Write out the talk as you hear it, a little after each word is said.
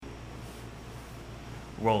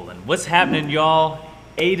rolling. What's happening, y'all?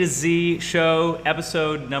 A to Z show,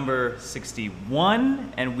 episode number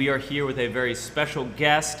 61, and we are here with a very special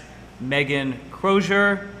guest, Megan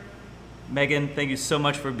Crozier. Megan, thank you so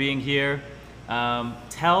much for being here.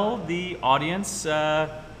 Tell the audience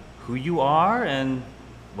who you are and,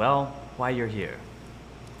 well, why you're here.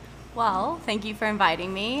 Well, thank you for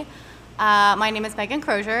inviting me. My name is Megan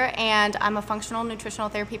Crozier, and I'm a functional nutritional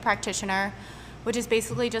therapy practitioner, which is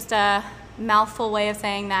basically just a mouthful way of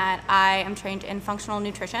saying that I am trained in functional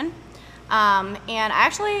nutrition. And I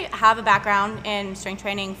actually have a background in strength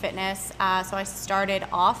training, fitness, so I started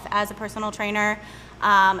off as a personal trainer,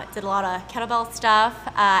 did a lot of kettlebell stuff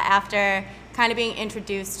after kind of being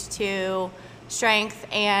introduced to strength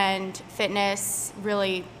and fitness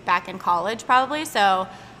really back in college probably. So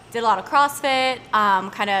did a lot of CrossFit,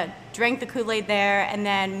 kind of drank the Kool-Aid there, and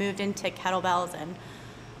then moved into kettlebells and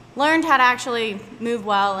learned how to actually move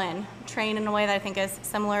well and train in a way that I think is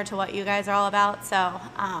similar to what you guys are all about. So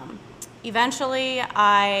eventually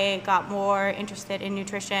I got more interested in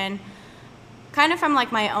nutrition, kind of from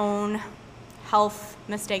like my own health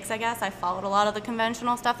mistakes, I guess. I followed a lot of the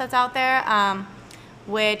conventional stuff that's out there,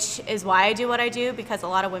 which is why I do what I do, because a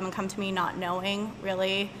lot of women come to me not knowing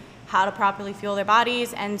really how to properly fuel their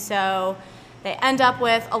bodies, and so they end up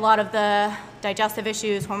with a lot of the digestive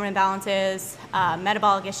issues, hormone imbalances,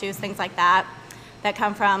 metabolic issues, things like that, that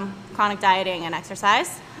come from chronic dieting and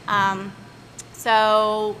exercise.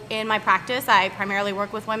 So in my practice, I primarily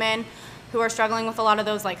work with women who are struggling with a lot of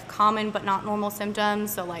those like common but not normal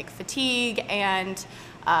symptoms, so like fatigue and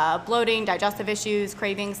bloating, digestive issues,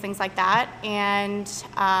 cravings, things like that. And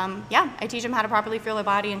yeah, I teach them how to properly fuel their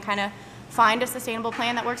body and kind of find a sustainable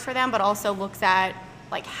plan that works for them, but also looks at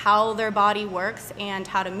like how their body works and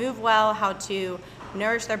how to move well, how to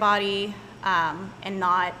nourish their body, and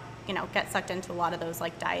not, you know, get sucked into a lot of those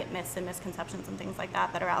like diet myths and misconceptions and things like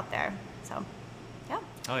that that are out there. So, yeah.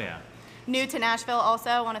 Oh yeah. New to Nashville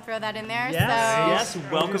also, want to throw that in there. Yes, so,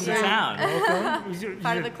 yes, welcome to town. Welcome.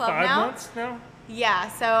 Part of the club 5 now? months now? Yeah,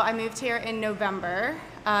 so I moved here in November,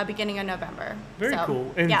 beginning of November. Very So,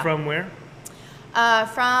 cool. And yeah. from where?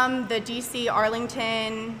 From the DC,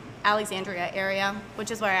 Arlington, Alexandria area,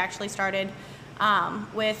 which is where I actually started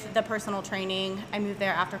with the personal training. I moved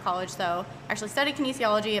there after college, so I actually studied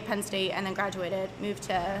kinesiology at Penn State and then graduated, moved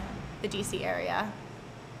to the DC area.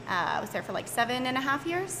 I was there for like 7.5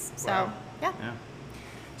 years, so Wow. yeah.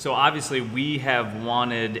 So obviously we have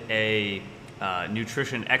wanted a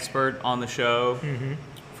nutrition expert on the show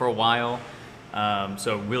for a while,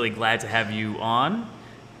 so really glad to have you on.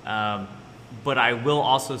 But I will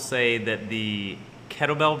also say that the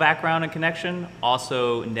kettlebell background and connection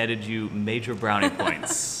also netted you major brownie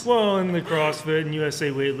points. Well, in the CrossFit and USA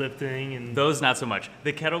weightlifting and Those not so much.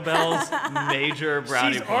 The kettlebells, major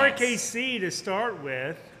brownie she's points. RKC to start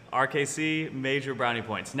with. RKC, major brownie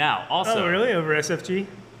points. Now, also, Oh, really? Over SFG?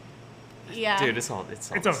 dude, it's all the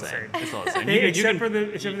same. It's all the same. Hey, You except can- for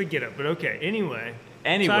the get up, but okay. Anyway,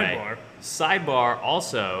 sidebar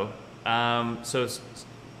also. So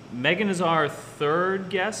Megan is our third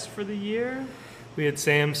guest for the year. we had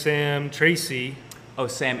Sam, Tracy, Oh,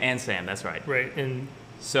 Sam and Sam, that's right. right? And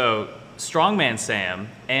So Strongman Sam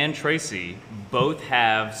and Tracy both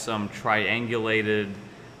have some triangulated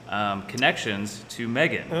connections to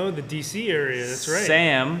Megan. oh, the DC area. That's right.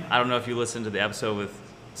 Sam, I don't know if you listened to the episode with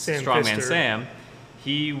Sam Strongman Pfister. Sam.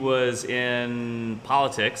 He was in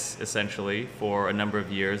politics, essentially, for a number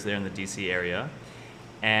of years there in the DC area.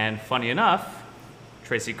 And funny enough,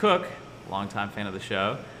 Tracy Cook, longtime fan of the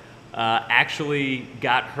show, actually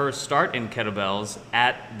got her start in kettlebells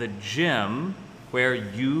at the gym where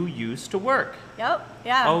you used to work. Yep,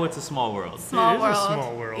 yeah. Oh, it's a small world. Small It is a world.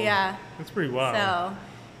 small world. Yeah. That's pretty wild. So,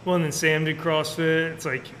 Well, and then Sam did CrossFit. It's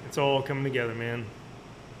like it's all coming together, man.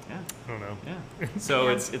 Yeah. I don't know. Yeah. So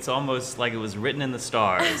it's almost like it was written in the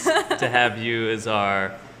stars to have you as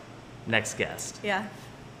our next guest. yeah.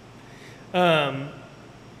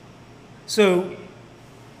 So,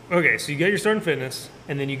 okay, so you got your start in fitness,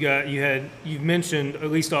 and then you've mentioned, at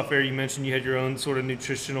least off air, you mentioned you had your own sort of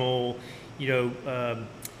nutritional,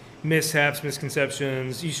 mishaps,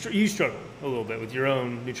 misconceptions. You struggle a little bit with your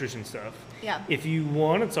own nutrition stuff. Yeah. If you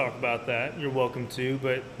want to talk about that, you're welcome to.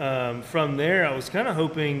 But from there, I was kind of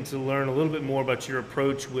hoping to learn a little bit more about your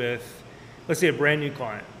approach with, let's say, a brand new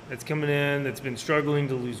client that's coming in that's been struggling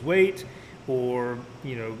to lose weight or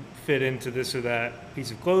fit into this or that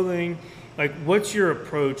piece of clothing. Like, what's your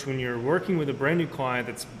approach when you're working with a brand new client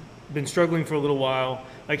that's been struggling for a little while?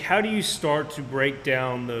 Like, how do you start to break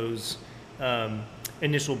down those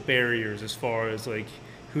initial barriers as far as like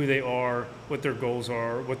who they are, what their goals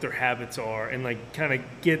are, what their habits are, and like kind of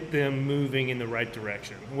get them moving in the right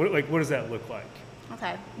direction? What does that look like?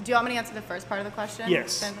 Okay. Do you want me to answer the first part of the question?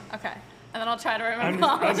 Yes. Then, okay. And then I'll try to remember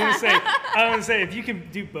all I was of that. going to say, if you can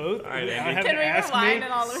do both, All right, I Andy. haven't Can we asked rewind me.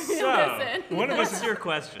 and all of you So, listen? One of What's us, your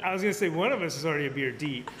question? I was going to say, one of us is already a beer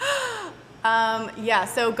deep. Yeah,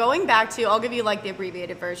 so going back to, I'll give you like the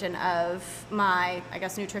abbreviated version of my, I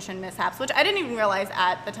guess, nutrition mishaps, which I didn't even realize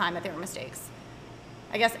at the time that they were mistakes.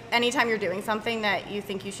 I guess anytime you're doing something that you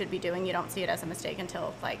think you should be doing, you don't see it as a mistake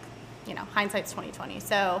until like, hindsight's 20/20.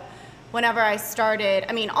 So whenever I started,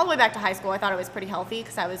 all the way back to high school, I thought I was pretty healthy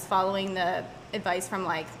because I was following the advice from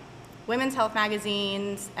like women's health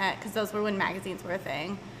magazines, because those were when magazines were a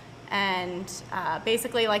thing, and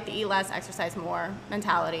basically like the eat less, exercise more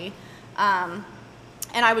mentality. And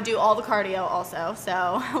I would do all the cardio also, so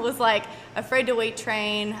I was like afraid to weight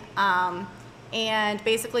train, and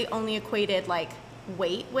basically only equated like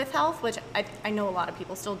weight with health, which I know a lot of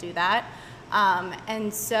people still do that.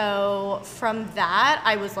 And so from that,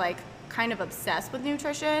 I was like kind of obsessed with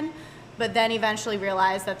nutrition, but then eventually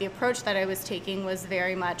realized that the approach that I was taking was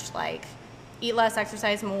very much like eat less,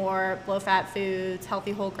 exercise more, low fat foods,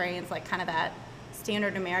 healthy whole grains, like kind of that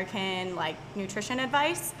standard American like nutrition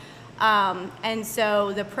advice. And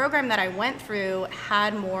so the program that I went through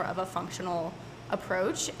had more of a functional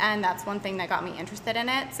approach, and that's one thing that got me interested in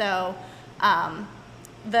it. So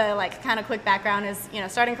the like kind of quick background is,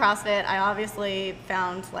 starting CrossFit, I obviously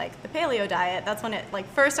found like the paleo diet. That's when it like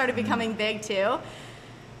first started becoming big too.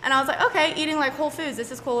 And I was like, okay, eating like whole foods,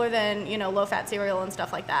 this is cooler than, low fat cereal and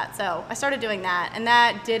stuff like that. So I started doing that, and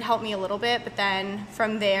that did help me a little bit. But then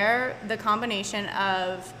from there, the combination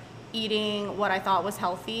of eating what I thought was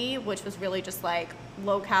healthy, which was really just like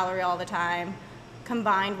low calorie all the time,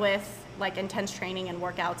 combined with like intense training and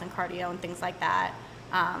workouts and cardio and things like that,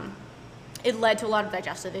 it led to a lot of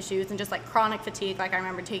digestive issues and just like chronic fatigue. Like I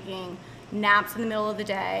remember taking naps in the middle of the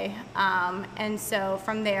day. And so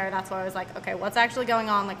from there, that's where I was like, okay, what's actually going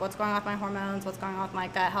on? Like what's going on with my hormones? What's going on with my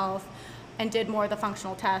gut health? And did more of the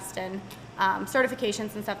functional test and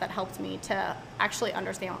certifications and stuff that helped me to actually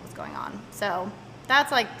understand what was going on. So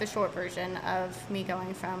that's like the short version of me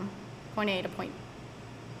going from point A to point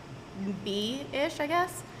B-ish, I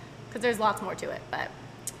guess, because there's lots more to it, but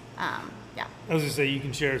yeah. I was going to say, you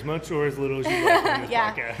can share as much or as little as you like on this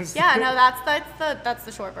podcast. Yeah, no, that's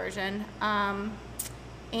the short version. And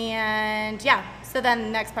yeah, so then the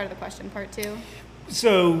next part of the question, part two.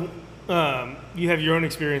 So you have your own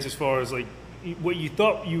experience as far as like what you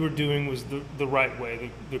thought you were doing was the right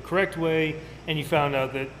way, the correct way, and you found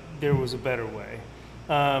out that there was a better way.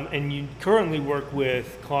 And you currently work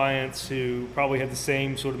with clients who probably have the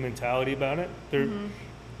same sort of mentality about it. They're,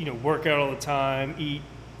 work out all the time, eat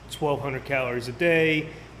 1,200 calories a day,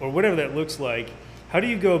 or whatever that looks like. How do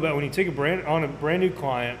you go about when you take a brand new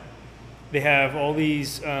client? They have all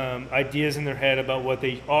these ideas in their head about what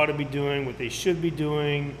they ought to be doing, what they should be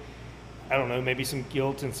doing. I don't know, maybe some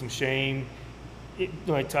guilt and some shame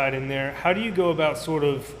tied in there. How do you go about sort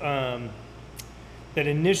of that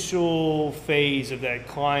initial phase of that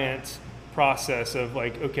client process of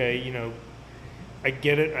like, okay, I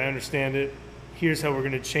get it, I understand it. Here's how we're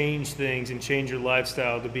going to change things and change your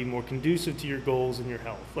lifestyle to be more conducive to your goals and your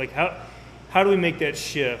health. Like how do we make that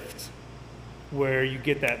shift where you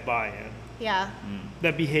get that buy-in? Yeah.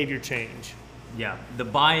 That behavior change. Yeah, the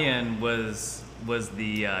buy-in was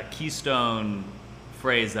the keystone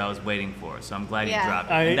phrase that I was waiting for. So I'm glad you dropped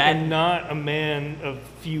it. I And am not a man of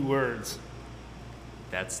few words.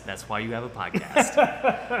 That's why you have a podcast.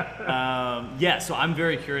 Yeah, so I'm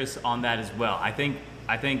very curious on that as well. I think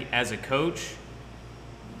as a coach,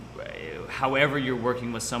 however you're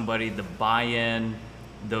working with somebody, the buy-in,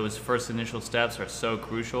 those first initial steps are so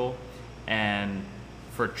crucial. And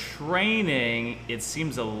for training, it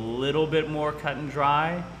seems a little bit more cut and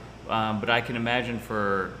dry, but I can imagine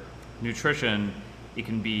for nutrition, it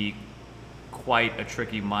can be quite a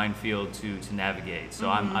tricky minefield to navigate. So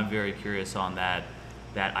I'm very curious on that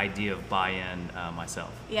idea of buy-in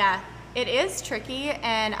myself. Yeah, it is tricky,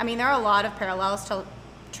 and there are a lot of parallels to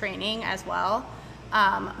training as well.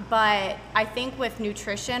 But I think with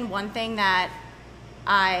nutrition, one thing that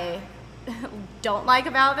I don't like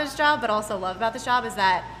about this job, but also love about this job, is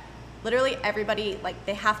that literally everybody,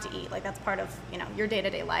 they have to eat. That's part of, your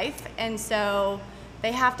day-to-day life. And so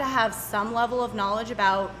they have to have some level of knowledge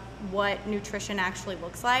about what nutrition actually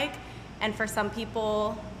looks like. And for some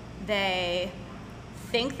people, they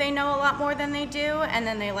think they know a lot more than they do, and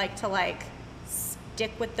then they like to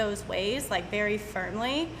stick with those ways very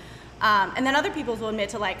firmly. And then other people will admit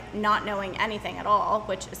to like not knowing anything at all,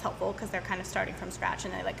 which is helpful because they're kind of starting from scratch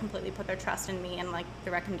and they like completely put their trust in me and like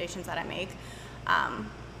the recommendations that I make.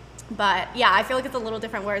 But yeah, I feel like it's a little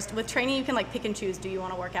different, whereas with training you can like pick and choose, do you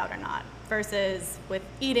want to work out or not, versus with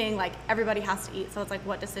eating, like everybody has to eat, so it's like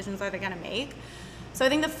what decisions are they going to make. So I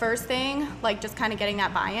think the first thing, like just kind of getting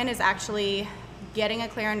that buy-in, is actually getting a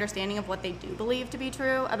clear understanding of what they do believe to be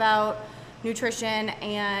true about nutrition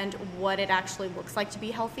and what it actually looks like to be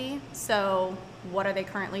healthy. So what are they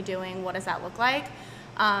currently doing? What does that look like?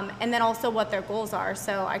 And then also what their goals are.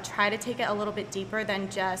 So I try to take it a little bit deeper than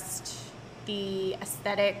just the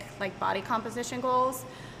aesthetic, like body composition goals.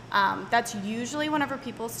 That's usually whenever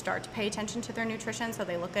people start to pay attention to their nutrition. So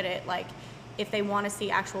they look at it like if they want to see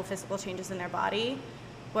actual physical changes in their body.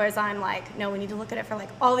 Whereas I'm like, no, we need to look at it for like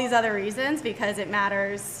all these other reasons because it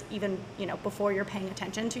matters even, you know, before you're paying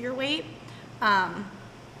attention to your weight.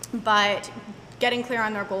 But getting clear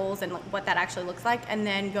on their goals and what that actually looks like, and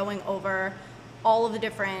then going over all of the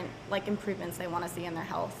different like improvements they want to see in their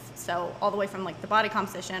health. So all the way from like the body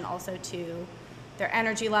composition also to their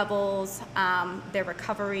energy levels, their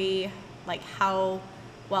recovery, like how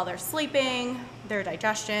well they're sleeping, their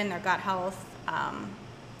digestion, their gut health,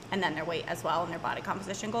 and then their weight as well and their body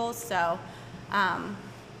composition goals. So I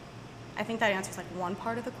think that answers like one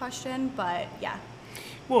part of the question, but yeah.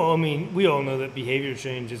 Well, I mean, we all know that behavior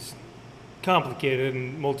change is complicated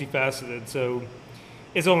and multifaceted, so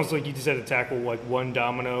it's almost like you just had to tackle like one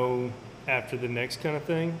domino after the next kind of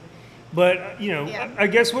thing. But, you know, Yeah. I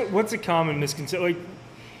guess what's a common misconception?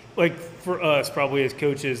 Like for us, probably as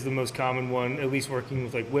coaches, the most common one, at least working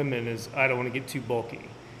with like women, is I don't want to get too bulky.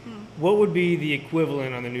 What would be the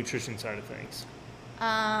equivalent on the nutrition side of things?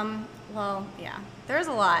 Well, yeah, there's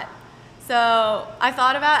a lot. So I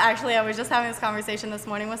thought about, actually, I was just having this conversation this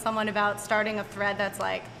morning with someone about starting a thread that's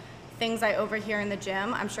like things I overhear in the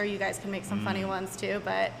gym. I'm sure you guys can make some funny ones too,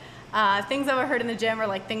 but things overheard in the gym are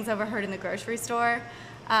like things overheard in the grocery store.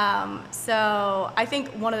 So I think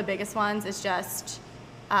one of the biggest ones is just,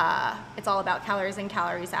 it's all about calories in,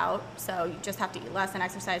 calories out. So you just have to eat less and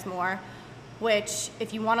exercise more, which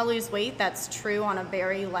if you want to lose weight, that's true on a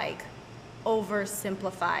very like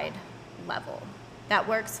oversimplified level. That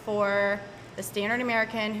works for the standard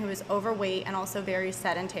American who is overweight and also very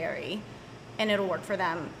sedentary, and it'll work for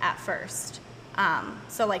them at first.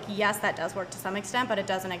 So like, yes, that does work to some extent, but it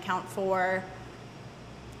doesn't account for,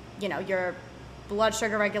 you know, your blood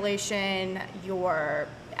sugar regulation, your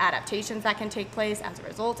adaptations that can take place as a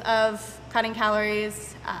result of cutting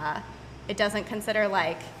calories. It doesn't consider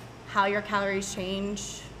like how your calories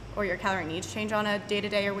change or your calorie needs change on a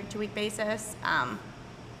day-to-day or week-to-week basis.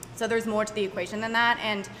 So there's more to the equation than that,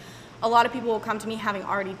 and a lot of people will come to me having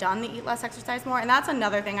already done the eat less, exercise more, and that's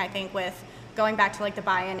another thing I think with going back to like the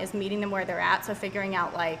buy-in is meeting them where they're at, so figuring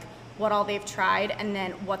out like what all they've tried and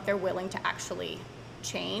then what they're willing to actually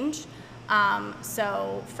change.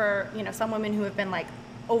 So for, you know, some women who have been like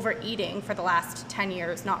overeating for the last 10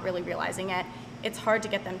 years, not really realizing it, it's hard to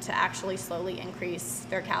get them to actually slowly increase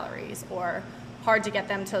their calories, or hard to get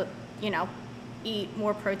them to, you know, eat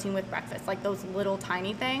more protein with breakfast, like those little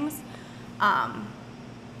tiny things.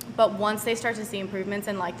 But once they start to see improvements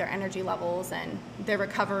in like their energy levels and their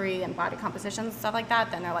recovery and body composition and stuff like that,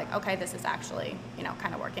 then they're like, okay, this is actually, you know,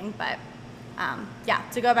 kind of working. But yeah,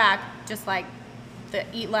 to go back, just like the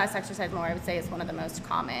eat less, exercise more, I would say is one of the most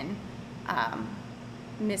common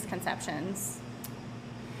misconceptions.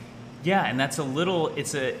 Yeah, and that's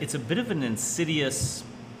it's a bit of an insidious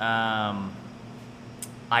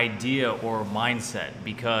idea or mindset,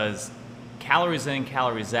 because calories in,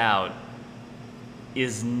 calories out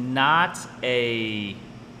is not a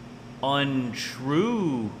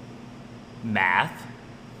untrue math,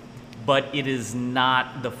 but it is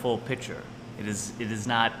not the full picture. It is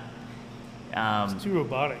not. It's too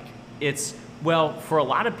robotic. Well, for a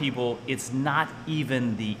lot of people, it's not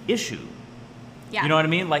even the issue. Yeah. You know what I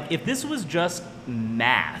mean? Like, if this was just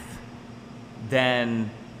math,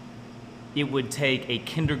 then it would take a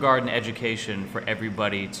kindergarten education for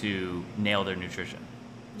everybody to nail their nutrition.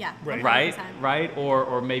 Yeah. Right. 100%. Right?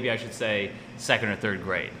 Or maybe I should say second or third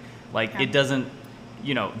grade. Like, Okay. it doesn't,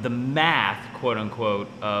 you know, the math, quote unquote,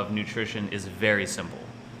 of nutrition is very simple.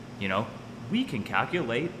 You know, we can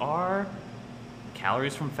calculate our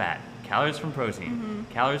calories from fat, calories from protein,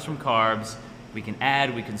 calories from carbs. We can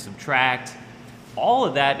add, we can subtract. All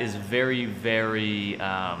of that is very, very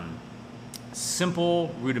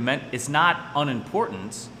simple, it's not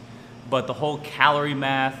unimportant, but the whole calorie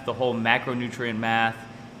math, the whole macronutrient math,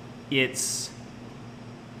 it's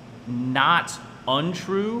not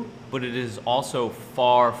untrue, but it is also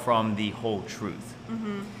far from the whole truth.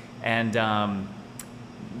 And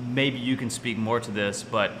maybe you can speak more to this,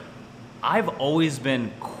 but I've always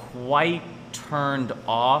been quite turned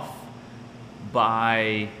off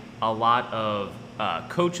by a lot of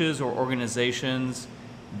coaches or organizations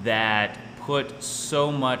that put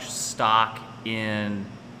so much stock in,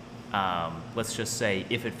 let's just say,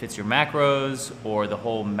 if it fits your macros or the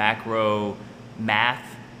whole macro math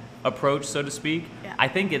approach, so to speak. Yeah. I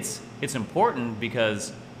think it's important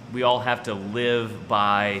because we all have to live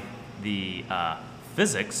by the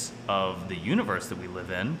physics of the universe that we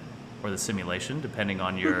live in, or the simulation, depending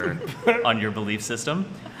on your on your belief system.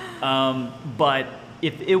 But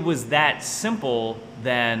if it was that simple,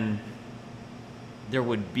 then there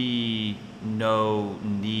would be no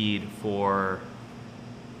need for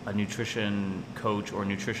a nutrition coach or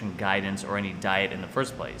nutrition guidance or any diet in the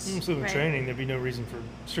first place. So in Right. training, there'd be no reason for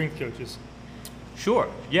strength coaches. Sure.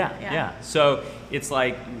 Yeah. Yeah. So it's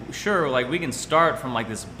like, sure, like we can start from like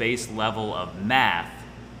this base level of math,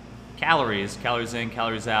 calories in,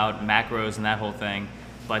 calories out, macros, and that whole thing.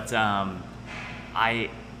 But I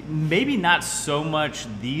maybe not so much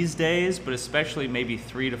these days, but especially maybe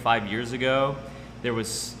 3 to 5 years ago, there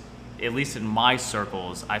was, at least in my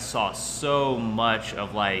circles, I saw so much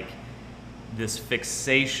of like this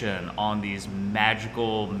fixation on these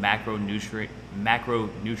magical macronutrient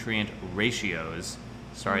ratios.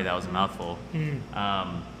 Sorry, that was a mouthful.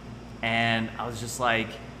 And I was just like,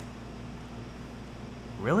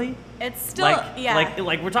 really? It's still,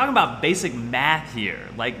 like we're talking about basic math here.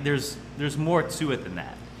 Like there's more to it than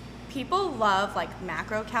that. People love like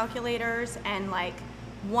macro calculators, and like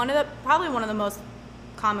probably one of the most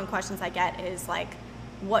common questions I get is like,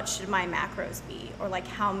 what should my macros be, or like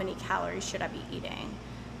how many calories should I be eating?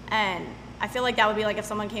 And I feel like that would be like if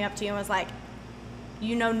someone came up to you and was like,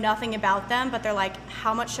 you know nothing about them, but they're like,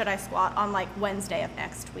 how much should I squat on like Wednesday of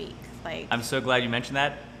next week? Like, I'm so glad you mentioned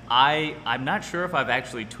that. I'm not sure if I've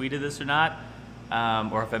actually tweeted this or not,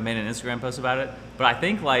 or if I made an Instagram post about it, but I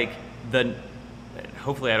think like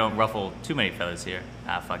hopefully I don't ruffle too many feathers here.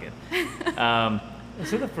 Fuck it. Is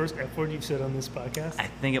that the first F word you've said on this podcast? I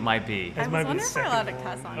think it might be. I was might be the wondering if we're allowed to second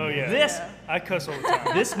cuss one. on Oh, here. yeah. This I cuss all the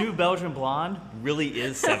time. this new Belgian blonde really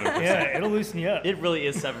is 7%. Yeah, it'll loosen you up. It really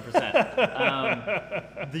is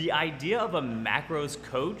 7%. The idea of a macros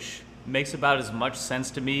coach makes about as much sense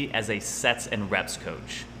to me as a sets and reps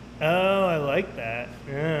coach. Oh, I like that.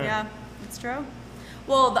 Yeah. Yeah, it's true.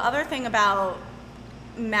 Well, the other thing about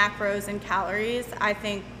macros and calories, I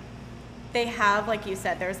think they have, like you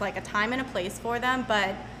said, there's like a time and a place for them,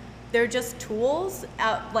 but they're just tools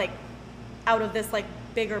out of this like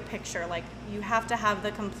bigger picture. Like you have to have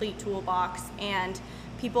the complete toolbox, and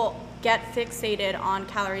people get fixated on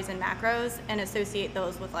calories and macros and associate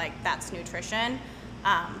those with like that's nutrition.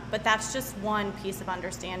 But that's just one piece of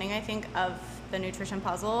understanding, I think, of the nutrition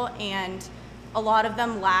puzzle, and a lot of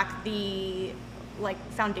them lack the like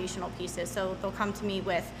foundational pieces. So they'll come to me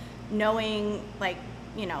with knowing like,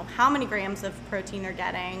 you know, how many grams of protein they're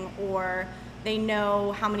getting, or they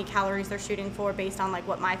know how many calories they're shooting for based on like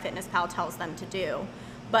what MyFitnessPal tells them to do.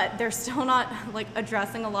 But they're still not like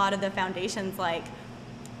addressing a lot of the foundations, like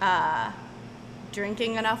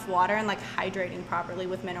drinking enough water and like hydrating properly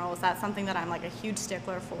with minerals. That's something that I'm like a huge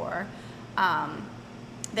stickler for.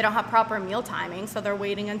 They don't have proper meal timing, so they're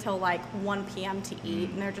waiting until like 1 p.m. to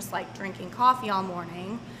eat, and they're just like drinking coffee all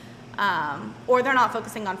morning. Or they're not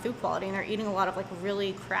focusing on food quality, and they're eating a lot of like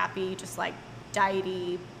really crappy, just like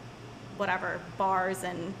diety, whatever, bars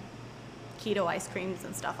and keto ice creams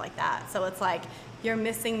and stuff like that. So it's like you're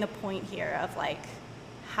missing the point here of like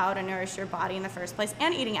how to nourish your body in the first place,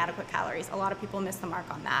 and eating adequate calories. A lot of people miss the mark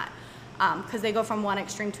on that because they go from one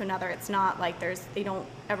extreme to another. It's not like they don't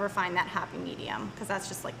ever find that happy medium, because that's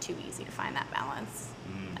just like too easy to find that balance.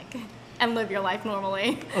 Like, and live your life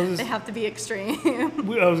normally. They have to be extreme.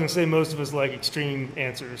 I was going to say most of us like extreme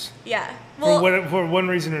answers. Yeah. Well, For one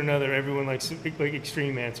reason or another, everyone likes like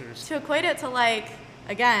extreme answers. to equate it to like,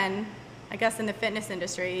 again, I guess in the fitness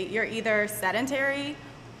industry, you're either sedentary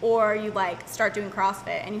or you like start doing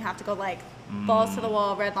CrossFit and you have to go like balls to the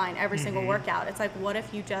wall, red line every single workout. It's like, what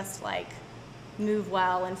if you just like move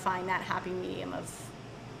well and find that happy medium of,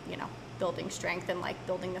 you know, building strength and like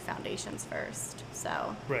building the foundations first.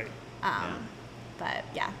 So, Right. but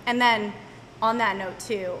yeah. And then on that note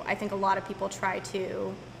too, I think a lot of people try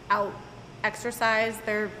to out exercise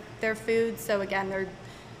their food. So again, they're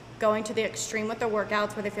going to the extreme with their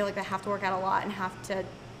workouts where they feel like they have to work out a lot and have to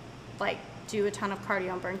like do a ton of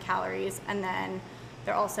cardio and burn calories, and then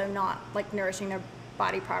they're also not like nourishing their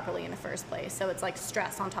body properly in the first place. So it's like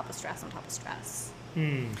stress on top of stress on top of stress,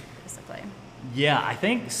 basically. Yeah, I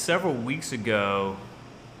think several weeks ago,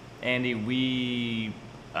 Andy, we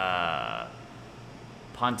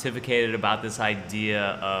pontificated about this idea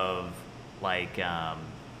of like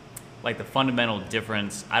the fundamental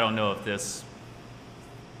difference. I don't know if this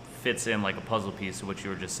fits in like a puzzle piece to what you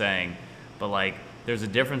were just saying, but like there's a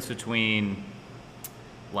difference between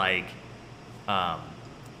like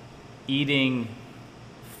eating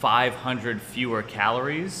 500 fewer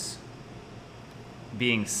calories,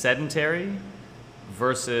 being sedentary,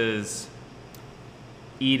 versus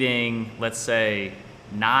eating, let's say,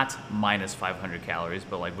 not minus 500 calories,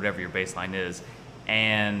 but like whatever your baseline is,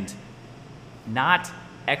 and not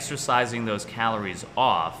exercising those calories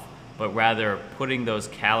off, but rather putting those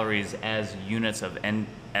calories as units of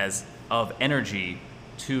energy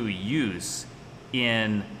to use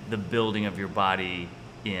in the building of your body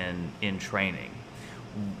in training.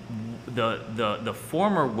 The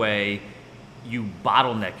former way, you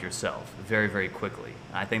bottleneck yourself very, very quickly.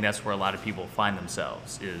 I think that's where a lot of people find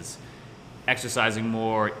themselves, is exercising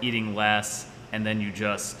more, eating less, and then you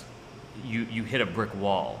hit a brick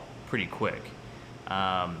wall pretty quick.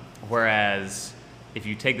 Whereas if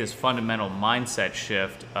you take this fundamental mindset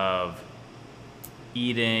shift of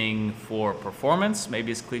eating for performance,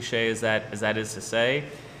 maybe as cliche as that is to say,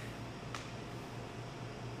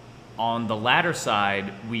 on the latter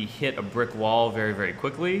side, we hit a brick wall very, very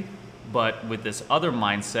quickly. But with this other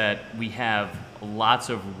mindset, we have lots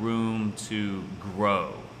of room to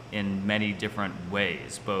grow in many different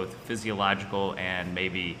ways, both physiological and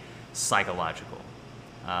maybe psychological.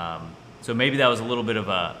 So maybe that was a little bit of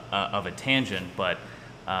a tangent, but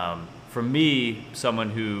for me, someone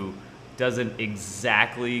who doesn't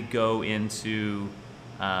exactly go into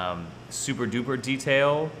super duper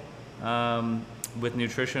detail with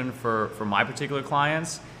nutrition for my particular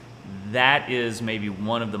clients, that is maybe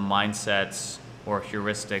one of the mindsets or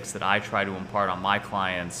heuristics that I try to impart on my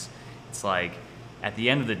clients. It's like, at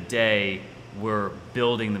the end of the day, we're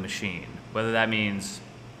building the machine, whether that means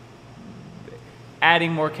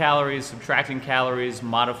adding more calories, subtracting calories,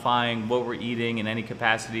 modifying what we're eating in any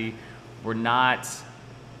capacity. We're not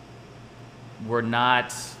looking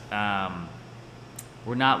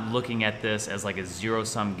at this as like a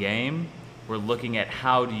zero-sum game. We're looking at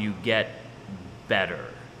how do you get better,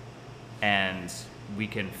 and we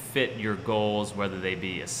can fit your goals, whether they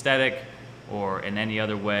be aesthetic or in any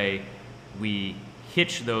other way. We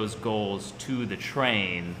hitch those goals to the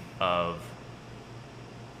train of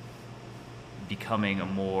becoming a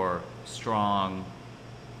more strong,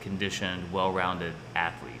 conditioned, well-rounded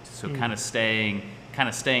athlete. So kind of staying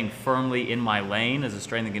firmly in my lane as a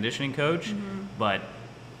strength and conditioning coach, but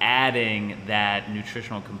adding that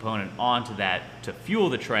nutritional component onto that to fuel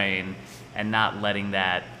the train and not letting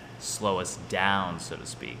that slow us down, so to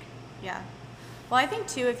speak. Yeah. Well, I think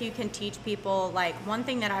too, if you can teach people, like, one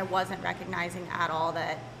thing that I wasn't recognizing at all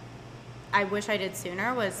that I wish I did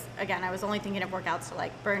sooner was, again, I was only thinking of workouts to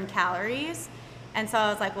like burn calories. And so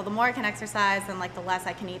I was like, well, the more I can exercise and like the less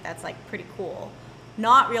I can eat, that's like pretty cool.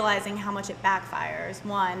 Not realizing how much it backfires.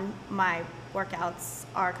 One, my workouts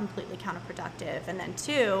are completely counterproductive. And then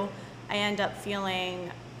two, I end up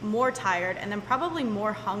feeling more tired and then probably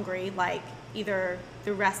more hungry, like either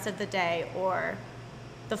the rest of the day or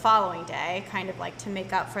the following day, kind of like to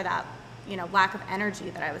make up for that, lack of energy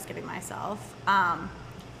that I was giving myself.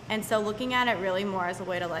 And so looking at it really more as a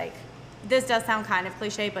way to like, this does sound kind of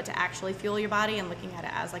cliche, but to actually fuel your body and looking at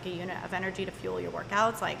it as like a unit of energy to fuel your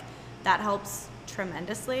workouts, like that helps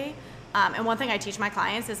tremendously. And one thing I teach my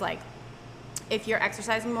clients is like, if you're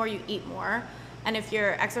exercising more, you eat more. And if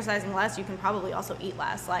you're exercising less, you can probably also eat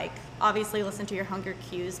less. Like, obviously listen to your hunger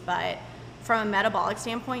cues, but from a metabolic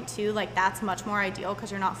standpoint too, like that's much more ideal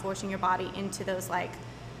because you're not forcing your body into those like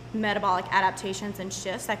metabolic adaptations and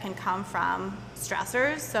shifts that can come from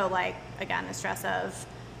stressors. So like, again, the stress of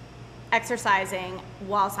exercising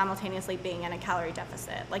while simultaneously being in a calorie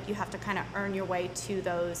deficit. Like you have to kind of earn your way to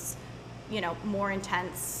those, more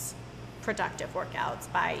intense, productive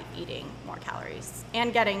workouts by eating more calories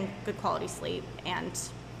and getting good quality sleep and,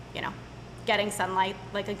 getting sunlight.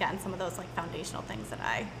 Like, again, some of those like foundational things that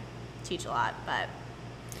I teach a lot, but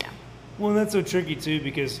yeah. Well, that's so tricky too,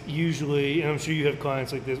 because usually, and I'm sure you have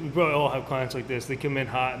clients like this, we probably all have clients like this, they come in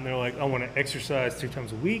hot and they're like, I want to exercise 3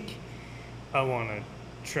 times a week. I want to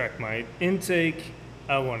track my intake.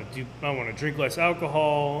 I want to drink less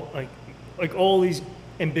alcohol, like all these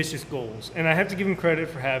ambitious goals. And I have to give them credit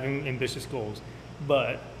for having ambitious goals,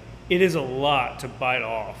 but it is a lot to bite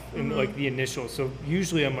off in like the initial. So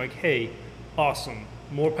usually I'm like, hey, awesome,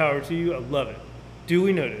 more power to you. I love it.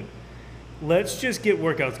 Duly noted. Let's just get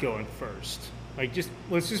workouts going first. Like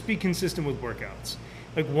let's just be consistent with workouts.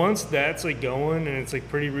 Like once that's like going and it's like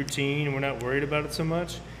pretty routine and we're not worried about it so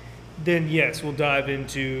much, then yes, we'll dive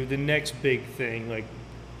into the next big thing, like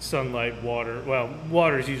sunlight, water. Well,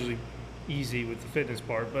 water is usually easy with the fitness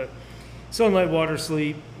part, but sunlight, water,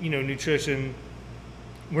 sleep, nutrition.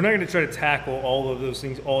 We're not going to try to tackle all of those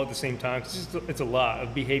things all at the same time, because it's a lot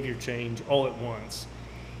of behavior change all at once.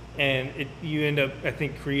 And you end up, I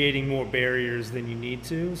think, creating more barriers than you need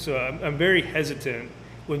to. So I'm very hesitant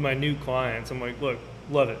with my new clients. I'm like, look,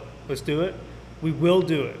 love it. Let's do it. We will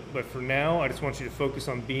do it. But for now, I just want you to focus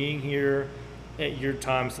on being here at your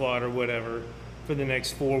time slot or whatever for the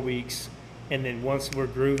next 4 weeks. And then once we're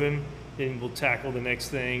grooving, then we'll tackle the next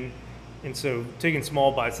thing. And so taking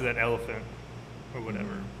small bites of that elephant or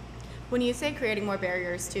whatever. When you say creating more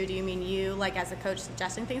barriers too, do you mean you, like as a coach,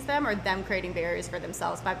 suggesting things to them, or them creating barriers for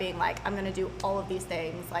themselves by being like, I'm going to do all of these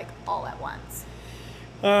things like all at once?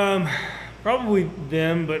 Probably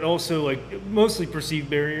them, but also like mostly perceived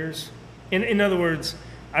barriers. In other words,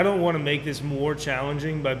 I don't want to make this more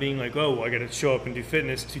challenging by being like, oh, I got to show up and do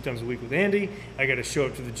fitness 2 times a week with Andy. I got to show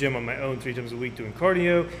up to the gym on my own 3 times a week doing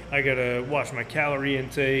cardio. I got to watch my calorie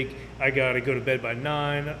intake. I got to go to bed by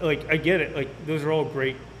 9. Like, I get it. Like, those are all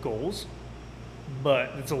great goals,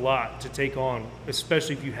 but it's a lot to take on,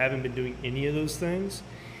 especially if you haven't been doing any of those things.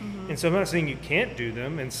 Mm-hmm. And so I'm not saying you can't do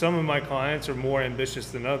them. And some of my clients are more ambitious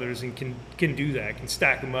than others and can do that, can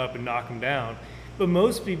stack them up and knock them down. But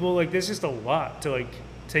most people, like, there's just a lot to like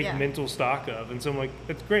take mental stock of. And so I'm like,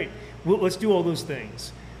 that's great. Let's do all those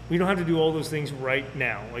things. We don't have to do all those things right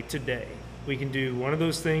now, like today. We can do one of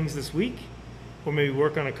those things this week, or maybe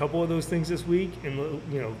work on a couple of those things this week, and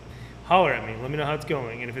holler at me. Let me know how it's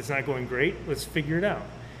going. And if it's not going great, let's figure it out.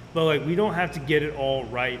 But like, we don't have to get it all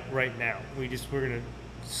right now. We're going to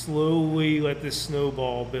slowly let this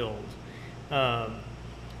snowball build.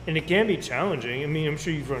 And it can be challenging. I mean, I'm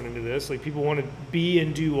sure you've run into this. Like, people want to be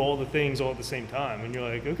and do all the things all at the same time. And you're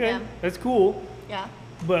like, okay, that's cool. Yeah.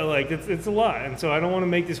 But like, it's a lot. And so I don't want to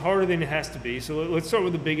make this harder than it has to be. So let's start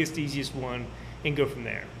with the biggest, easiest one and go from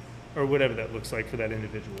there, or whatever that looks like for that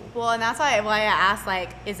individual. Well, and that's why I asked, like,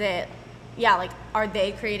 are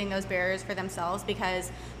they creating those barriers for themselves?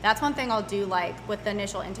 Because that's one thing I'll do, like, with the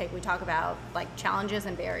initial intake, we talk about, like, challenges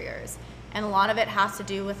and barriers. And a lot of it has to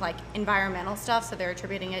do with, like, environmental stuff. So they're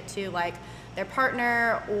attributing it to, like, their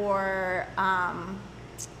partner or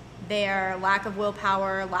their lack of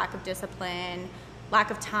willpower, lack of discipline,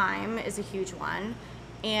 lack of time is a huge one.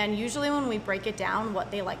 And usually when we break it down,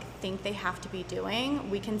 what they, like, think they have to be doing,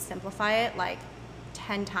 we can simplify it, like,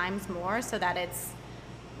 10 times more so that it's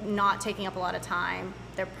not taking up a lot of time.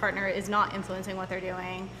 Their partner is not influencing what they're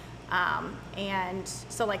doing. And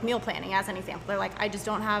so, like, meal planning as an example, they're like, I just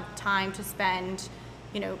don't have time to spend,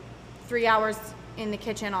 3 hours in the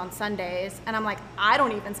kitchen on Sundays. And I'm like, I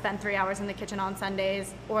don't even spend 3 hours in the kitchen on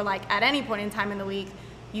Sundays, or like at any point in time in the week.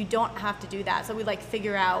 You don't have to do that. So we like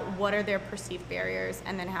figure out what are their perceived barriers,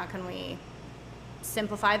 and then how can we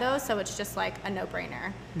simplify those so it's just like a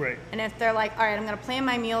no-brainer. Right. And if they're like, all right, I'm going to plan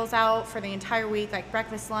my meals out for the entire week, like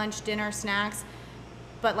breakfast, lunch, dinner, snacks,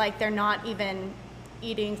 but like they're not even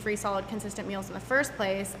eating 3 solid consistent meals in the first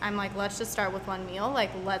place, I'm like, let's just start with one meal. Like,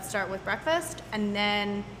 let's start with breakfast, and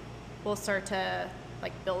then we'll start to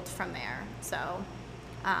like build from there. So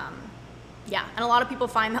yeah, and a lot of people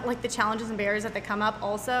find that like the challenges and barriers that they come up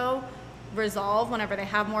also resolve whenever they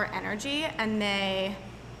have more energy, and they,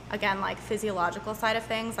 again, like physiological side of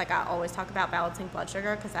things, like I always talk about balancing blood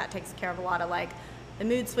sugar, because that takes care of a lot of like the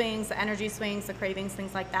mood swings, the energy swings, the cravings,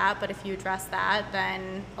 things like that. But if you address that,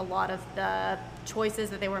 then a lot of the choices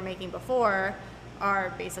that they were making before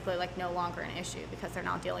are basically like no longer an issue, because they're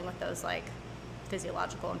not dealing with those like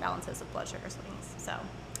physiological imbalances of blood sugar swings. So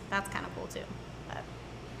that's kind of cool too. But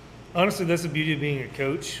honestly, that's the beauty of being a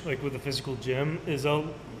coach, like with a physical gym, is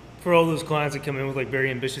for all those clients that come in with like very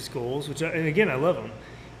ambitious goals, and again, I love them.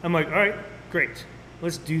 I'm like, all right, great,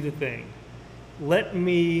 let's do the thing. Let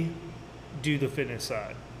me do the fitness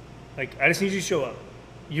side. Like, I just need you to show up.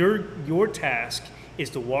 Your task is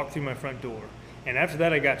to walk through my front door, and after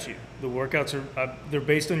that, I got you. The workouts are they're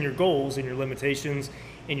based on your goals and your limitations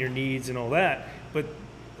and your needs and all that, but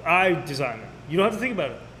I design them. You don't have to think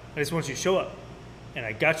about it. I just want you to show up, and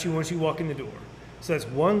I got you once you walk in the door. So that's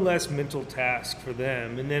one less mental task for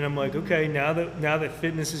them. And then I'm like, okay, now that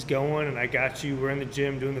fitness is going and I got you, we're in the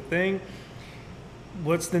gym doing the thing,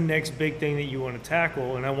 what's the next big thing that you want to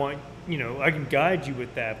tackle? And I want, I can guide you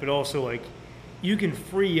with that, but also like, you can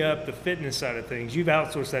free up the fitness side of things. You've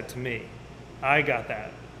outsourced that to me. I got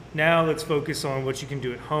that. Now let's focus on what you can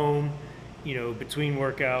do at home, between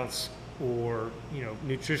workouts, or,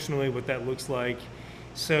 nutritionally, what that looks like.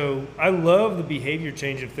 So I love the behavior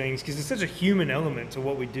change of things, because it's such a human element to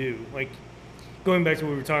what we do. Like, going back to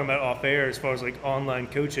what we were talking about off air, as far as like online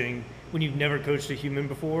coaching, when you've never coached a human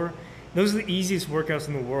before, those are the easiest workouts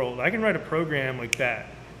in the world. I can write a program like that.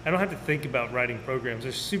 I don't have to think about writing programs.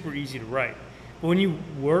 They're super easy to write. But when you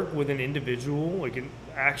work with an individual, like an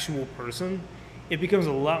actual person, it becomes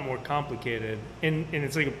a lot more complicated. And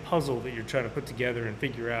it's like a puzzle that you're trying to put together and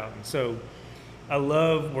figure out. And so I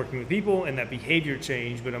love working with people and that behavior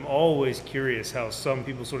change, but I'm always curious how some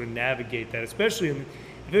people sort of navigate that, especially I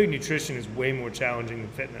feel like nutrition is way more challenging than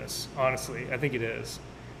fitness, honestly. I think it is.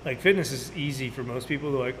 Like fitness is easy for most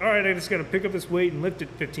people. They're like, all right, I just got to pick up this weight and lift it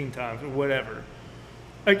 15 times or whatever.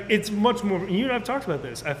 Like it's much more, you and I've talked about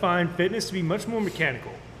this. I find fitness to be much more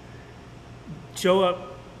mechanical. Show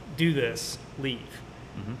up, do this, leave.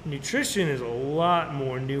 Mm-hmm. Nutrition is a lot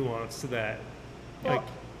more nuanced to that. Well,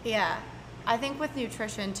 yeah. I think with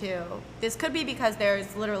nutrition too, this could be because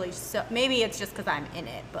there's literally maybe it's just because I'm in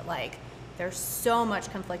it, but like there's so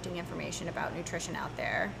much conflicting information about nutrition out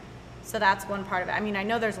there. So that's one part of it. I mean, I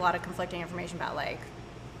know there's a lot of conflicting information about like,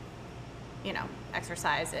 you know,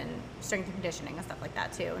 exercise and strength and conditioning and stuff like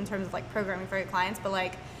that too, in terms of like programming for your clients. But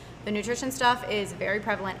like the nutrition stuff is very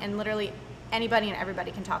prevalent and literally anybody and everybody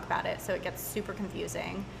can talk about it. So it gets super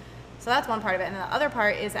confusing. So that's one part of it. And the other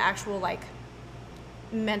part is the actual like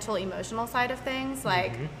mental, emotional side of things.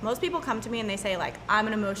 Like most people come to me and they say like, I'm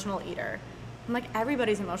an emotional eater. I'm like,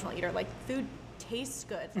 everybody's an emotional eater. Like food tastes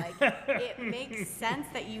good. Like it makes sense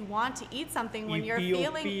that you want to eat something when you're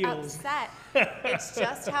feeling upset. It's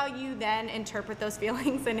just how you then interpret those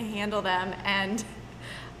feelings and handle them. And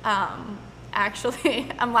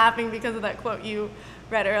actually, I'm laughing because of that quote you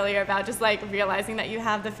read earlier about just like realizing that you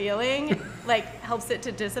have the feeling like helps it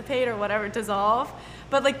to dissipate or whatever, dissolve.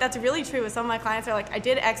 But like that's really true with some of my clients are like, I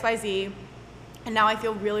did XYZ and now I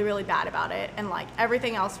feel really, really bad about it. And like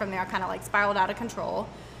everything else from there kind of like spiraled out of control.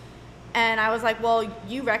 And I was like, well,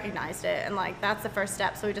 you recognized it. And like, that's the first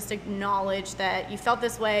step. So we just acknowledge that you felt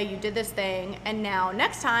this way, you did this thing. And now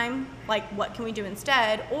next time, like, what can we do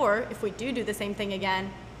instead? Or if we do the same thing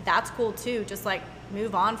again, that's cool too. Just like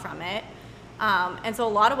move on from it. And so a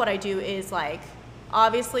lot of what I do is like,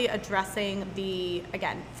 obviously addressing the,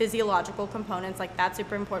 again, physiological components, like that's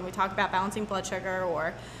super important. We talk about balancing blood sugar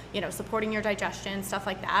or, you know, supporting your digestion, stuff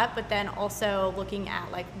like that. But then also looking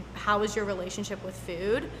at like, how is your relationship with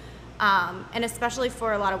food? And especially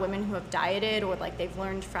for a lot of women who have dieted or like they've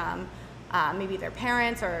learned from maybe their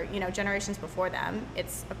parents or, you know, generations before them,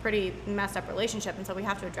 it's a pretty messed up relationship. And so we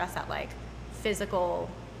have to address that like physical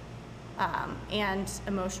and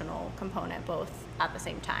emotional component both at the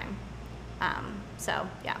same time. So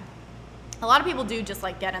yeah, a lot of people do just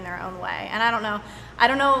like get in their own way. And I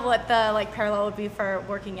don't know what the like parallel would be for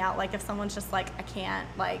working out. Like if someone's just like, I can't,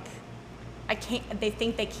 they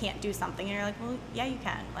think they can't do something. And you're like, well, yeah, you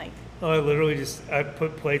can. Like, oh, I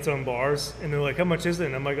put plates on bars and they're like, how much is it?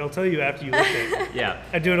 And I'm like, I'll tell you after you lift it. Yeah.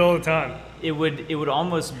 I do it all the time. It would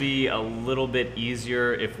almost be a little bit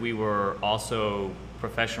easier if we were also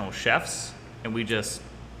professional chefs and we just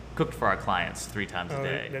cooked for our clients 3 times a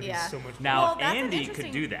day. That'd be so much fun. Now, Andy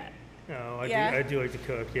could do that. No, I do like to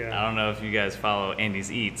cook, yeah. I don't know if you guys follow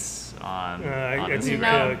Andy's Eats on I do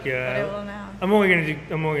Instagram. cook, yeah. But I will now. I'm only gonna do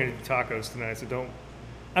tacos tonight, so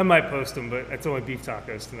I might post them, but it's only beef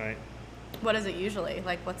tacos tonight. What is it usually?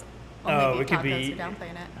 Like what's only beef tacos? You're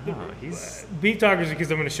downplaying it. Beef tacos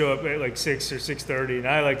because I'm gonna show up at like 6 or 6:30, and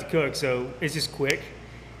I like to cook, so it's just quick.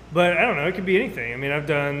 But I don't know, it could be anything. I mean, I've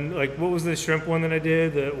done, like, what was the shrimp one that I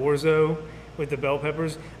did? The orzo with the bell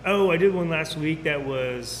peppers. Oh, I did one last week that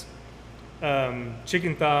was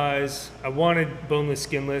chicken thighs. I wanted boneless,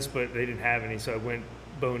 skinless, but they didn't have any, so I went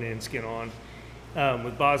bone in, skin on,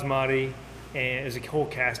 with basmati. And it was a whole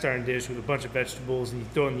cast iron dish with a bunch of vegetables, and you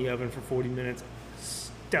throw it in the oven for 40 minutes.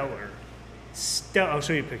 Stellar. I'll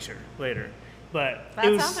show you a picture later. But that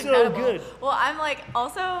it was sounds so incredible. good. Well, I'm like,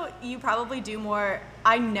 also, you probably do more.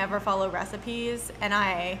 I never follow recipes, and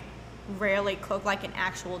I rarely cook like an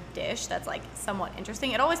actual dish that's like somewhat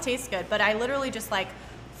interesting. It always tastes good, but I literally just like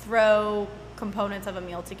throw components of a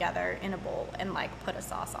meal together in a bowl and like put a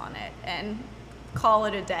sauce on it and call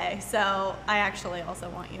it a day. So I actually also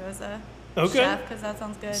want you as a chef because that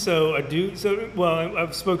sounds good. So I do. Well,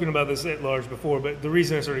 I've spoken about this at large before, but the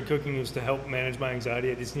reason I started cooking was to help manage my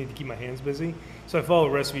anxiety. I just need to keep my hands busy. So I follow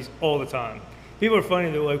recipes all the time. People are funny.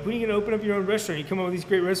 They're like, when are you going to open up your own restaurant? You come up with these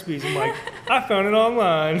great recipes. I'm like, I found it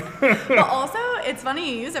online. But also, it's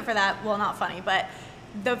funny you use it for that. Well, not funny, but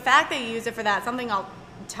the fact that you use it for that, something I'll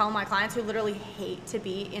tell my clients who literally hate to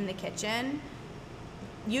be in the kitchen.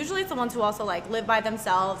 Usually it's the ones who also like live by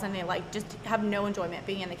themselves and they like just have no enjoyment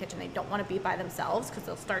being in the kitchen. They don't want to be by themselves because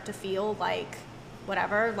they'll start to feel like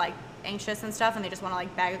whatever, like anxious and stuff, and they just want to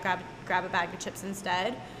like grab a bag of chips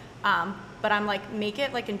instead. But I'm like, make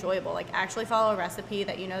it like enjoyable. Like actually follow a recipe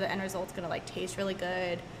that you know the end result's gonna like taste really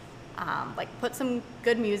good. Like put some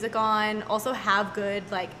good music on. Also have good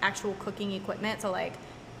like actual cooking equipment. So like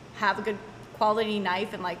have a good quality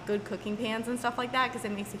knife and like good cooking pans and stuff like that, because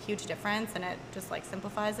it makes a huge difference and it just like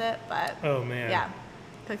simplifies it. But oh man, yeah,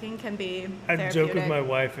 cooking can be I therapeutic. joke with my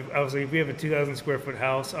wife. I was like, if we have a 2,000 square foot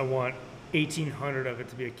house, I want 1,800 of it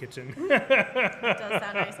to be a kitchen. It does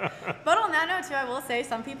sound nice. But on that note too, I will say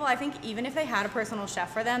some people, I think even if they had a personal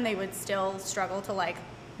chef for them, they would still struggle to like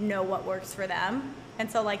know what works for them. And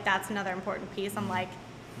so like that's another important piece. I'm like,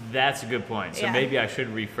 that's a good point. So Yeah. maybe I should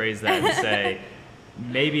rephrase that and say,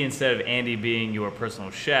 maybe instead of Andy being your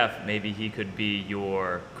personal chef, maybe he could be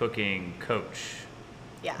your cooking coach.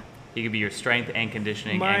 yeah. He could be your strength and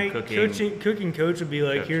conditioning My and cooking. cooking coach would be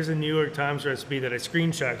like, Coach. here's a New York Times recipe that I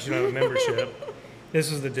screenshot because you don't have a membership. This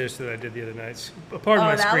was the dish that I did the other night. Pardon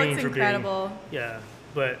my that screen looks for incredible. being. Yeah,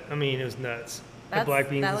 but I mean, it was nuts. The That's- black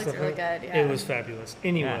beans that and looks stuff really like good, It yeah. was fabulous.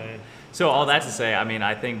 Anyway, So all that to say, I mean,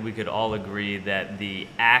 I think we could all agree that the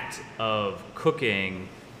act of cooking,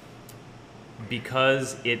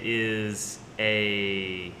 because it's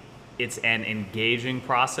an engaging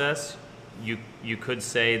process, you could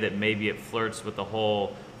say that maybe it flirts with the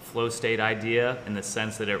whole flow state idea in the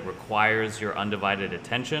sense that it requires your undivided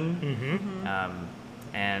attention.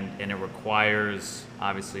 And it requires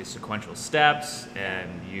obviously sequential steps and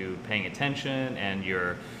you paying attention and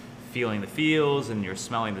you're feeling the feels and you're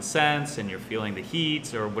smelling the scents and you're feeling the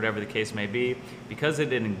heats or whatever the case may be. Because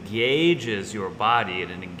it engages your body, it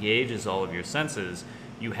engages all of your senses,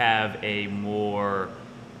 you have a more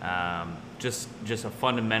just a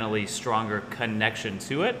fundamentally stronger connection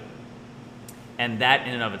to it. And that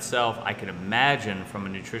in and of itself, I can imagine from a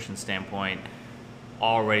nutrition standpoint,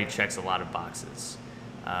 already checks a lot of boxes.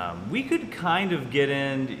 We could kind of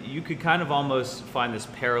you could kind of almost find this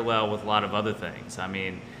parallel with a lot of other things. I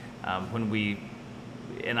mean,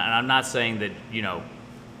 and I'm not saying that,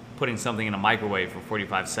 putting something in a microwave for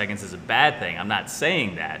 45 seconds is a bad thing. I'm not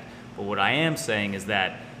saying that. But what I am saying is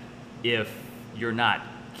that if you're not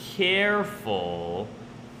careful,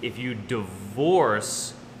 if you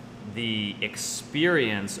divorce the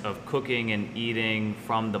experience of cooking and eating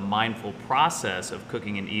from the mindful process of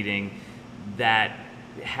cooking and eating, that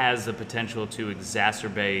has the potential to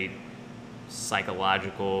exacerbate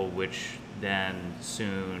psychological, which then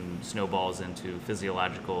soon snowballs into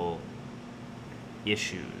physiological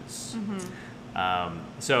issues.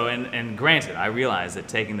 So, and granted, I realize that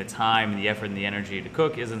taking the time and the effort and the energy to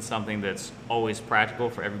cook isn't something that's always practical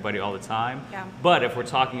for everybody all the time. Yeah. But if we're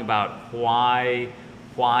talking about why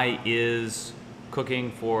is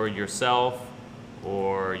cooking for yourself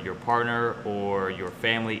or your partner or your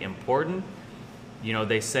family important,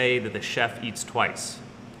 they say that the chef eats twice.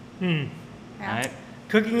 Yeah. Right?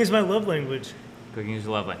 cooking is my love language. Cooking is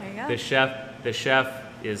lovely. There you go. The chef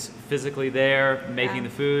is physically there making Yeah. the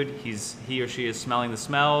food. He or she is smelling the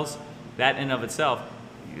smells. That in and of itself,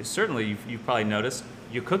 certainly you've probably noticed.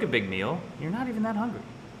 You cook a big meal, you're not even that hungry.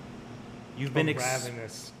 You've been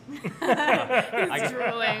Ravenous.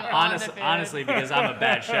 honestly, because I'm a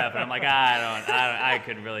bad chef, and I'm like, I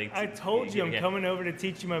could really. I told you I'm Yeah. coming over to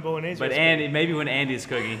teach you my bolognese But recipe. Andy, maybe when Andy's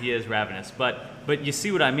cooking, he is ravenous. But you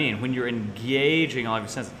see what I mean when you're engaging all of your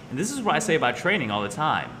senses. And this is what I say about training all the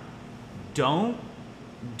time. Don't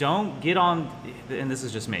get on. And this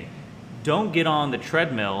is just me. Don't get on the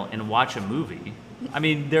treadmill and watch a movie. I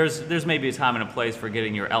mean, there's maybe a time and a place for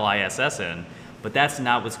getting your LISS in, but that's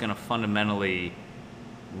not what's going to fundamentally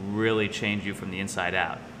really change you from the inside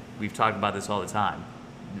out. We've talked about this all the time.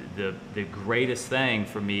 The greatest thing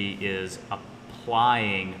for me is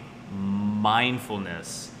applying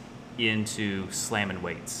mindfulness into slamming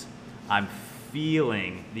weights. I'm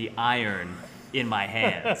feeling the iron in my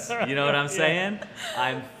hands. You know what I'm saying?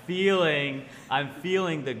 I'm feeling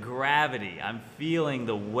the gravity. I'm feeling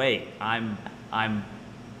the weight. I'm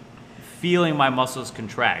feeling my muscles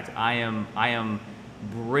contract. I am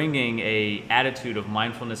bringing a attitude of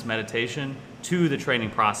mindfulness meditation to the training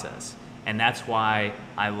process. And that's why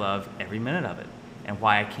I love every minute of it and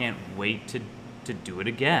why I can't wait to do it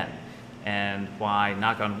again. And why,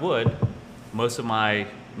 knock on wood, most of my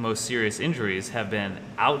most serious injuries have been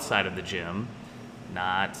outside of the gym,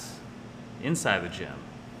 not inside of the gym.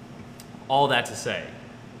 All that to say,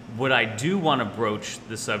 what I do want to broach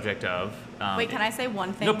the subject of... Wait, can I say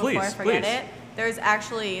one thing No, before I please, forget please. it? There's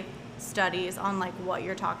actually studies on like what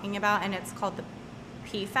you're talking about, and it's called the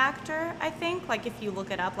P factor, I think. Like if you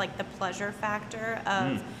look it up, like the pleasure factor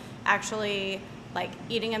of actually like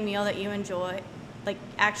eating a meal that you enjoy, like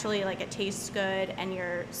actually like it tastes good and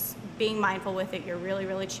you're being mindful with it, you're really,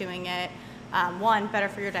 really chewing it. one, better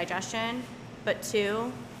for your digestion, but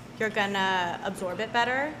two, you're gonna absorb it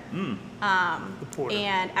better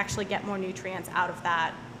and actually get more nutrients out of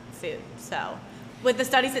that food. So with the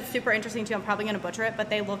studies, it's super interesting too. I'm probably gonna butcher it, but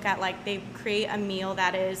they look at like, they create a meal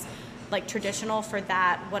that is like traditional for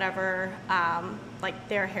that, whatever, like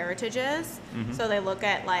their heritage is. So they look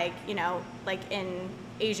at like, you know, like in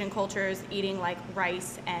Asian cultures, eating like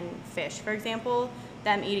rice and fish, for example,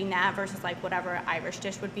 them eating that versus like whatever Irish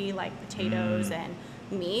dish would be, like potatoes and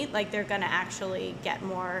meat, like they're gonna actually get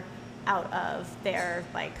more out of their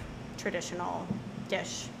like traditional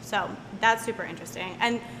dish. So that's super interesting.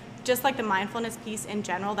 And just like the mindfulness piece in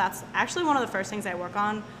general, that's actually one of the first things I work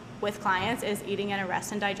on with clients is eating in a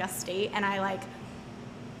rest and digest state. And I like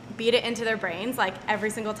beat it into their brains. Like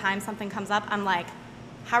every single time something comes up, I'm like,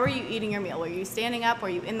 how are you eating your meal? Were you standing up? Were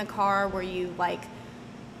you in the car? Were you like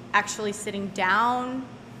actually sitting down,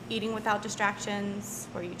 eating without distractions?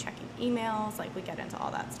 Were you checking emails? Like we get into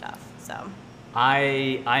all that stuff. So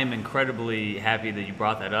I am incredibly happy that you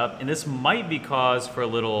brought that up. And this might be cause for a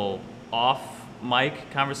little off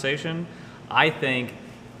mic conversation. I think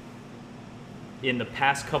in the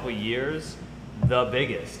past couple years, the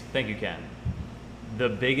biggest, thank you, Ken, the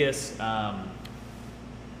biggest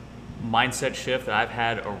mindset shift that I've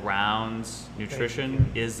had around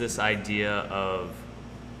nutrition is this idea of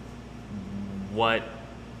what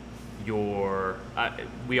your,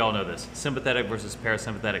 we all know this, sympathetic versus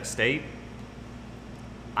parasympathetic state.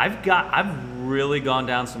 I've really gone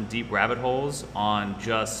down some deep rabbit holes on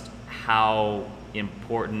just how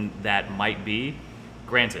important that might be.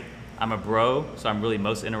 Granted, I'm a bro, so I'm really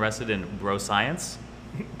most interested in bro science.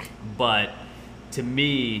 But to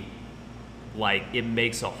me, like, it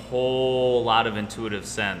makes a whole lot of intuitive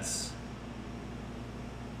sense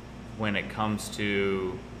when it comes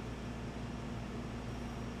to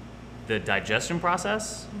the digestion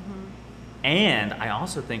process. And I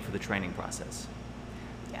also think for the training process.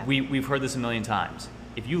 yeah. We've heard this a million times.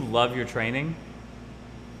 If you love your training,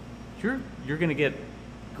 you're going to get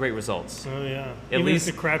great results. Oh yeah. At Even least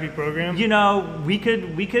if it's a crappy program. You know, we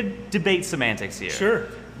could debate semantics here. Sure.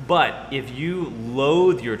 But if you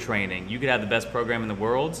loathe your training, you could have the best program in the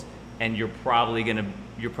world, and you're probably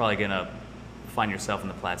gonna find yourself in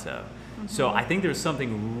the plateau. So I think there's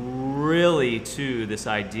something really to this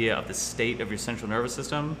idea of the state of your central nervous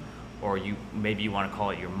system, or maybe you want to call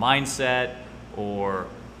it your mindset, or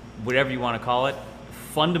whatever you want to call it.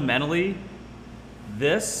 Fundamentally,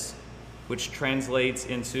 this, which translates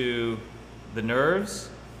into the nerves,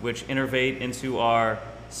 which innervate into our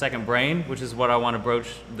second brain, which is what I want to broach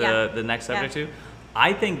the next subject to.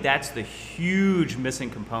 I think that's the huge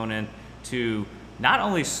missing component to not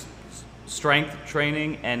only strength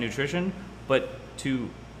training and nutrition, but to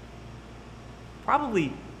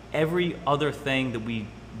probably every other thing that we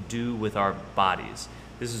do with our bodies.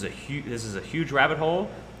 This is a huge rabbit hole,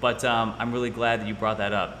 but I'm really glad that you brought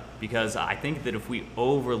that up, because I think that if we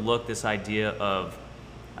overlook this idea of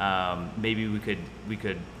maybe we could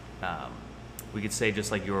say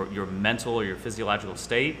just like your mental or your physiological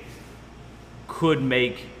state could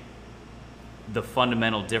make the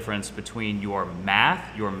fundamental difference between your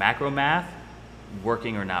math, your macro math,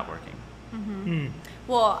 working or not working.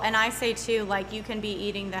 Well, and I say too, like you can be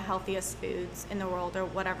eating the healthiest foods in the world, or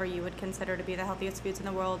whatever you would consider to be the healthiest foods in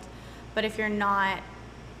the world, but if you're not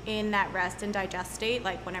in that rest and digest state,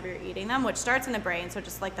 like whenever you're eating them, which starts in the brain, so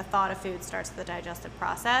just like the thought of food starts the digestive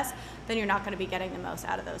process, then you're not going to be getting the most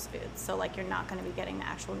out of those foods. So like you're not going to be getting the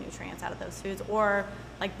actual nutrients out of those foods, or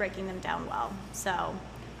like breaking them down well. So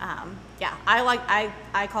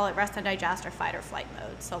I call it rest and digest, or fight or flight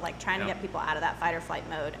mode. So like trying to get people out of that fight or flight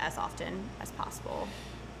mode as often as possible.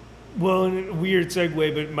 Well, in a weird segue,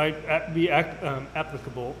 but it might be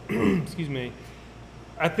applicable. Excuse me.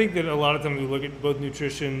 I think that a lot of times we look at both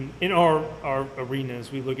nutrition in our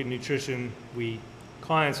arenas. We look at nutrition.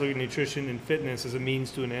 Clients look at nutrition and fitness as a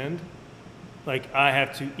means to an end. Like, I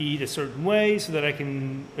have to eat a certain way so that I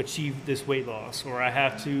can achieve this weight loss, or I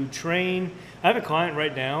have to train. I have a client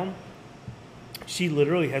right now. She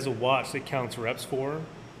literally has a watch that counts reps for her,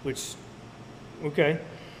 which, okay,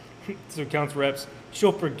 so it counts reps.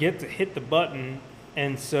 She'll forget to hit the button,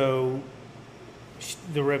 and so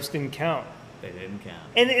the reps didn't count. They didn't count.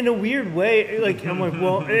 And in a weird way, like, I'm like,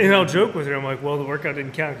 well, and I'll joke with her. I'm like, well, the workout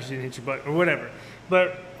didn't count because you didn't hit your button, or whatever.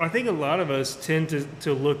 But I think a lot of us tend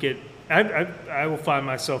to look at, I will find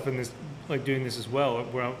myself in this, like doing this as well,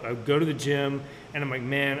 where I'll go to the gym and I'm like,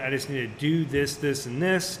 man, I just need to do this, this, and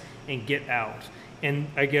this, and get out. And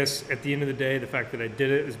I guess at the end of the day, the fact that I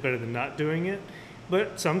did it is better than not doing it.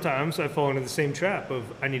 But sometimes I fall into the same trap of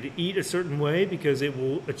I need to eat a certain way because it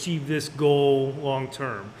will achieve this goal long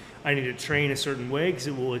term. I need to train a certain way because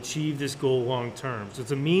it will achieve this goal long term. So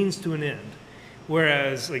it's a means to an end.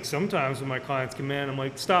 Whereas like sometimes when my clients come in, I'm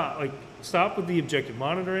like, stop with the objective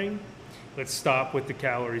monitoring. Let's stop with the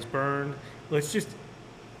calories burned. Let's just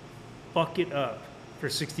fuck it up for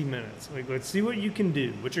 60 minutes. Like, let's see what you can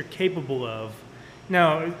do, what you're capable of.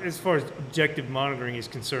 Now, as far as objective monitoring is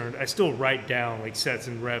concerned, I still write down like sets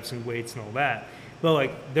and reps and weights and all that. But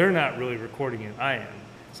like, they're not really recording it. I am.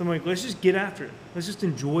 So I'm like, let's just get after it. Let's just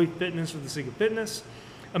enjoy fitness for the sake of fitness.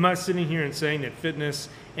 I'm not sitting here and saying that fitness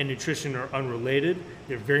and nutrition are unrelated.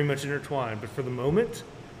 They're very much intertwined. But for the moment,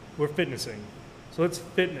 we're fitnessing. So let's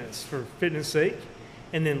fitness for fitness sake.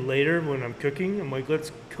 And then later when I'm cooking, I'm like,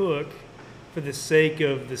 let's cook for the sake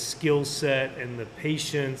of the skill set and the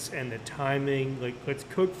patience and the timing. Like, let's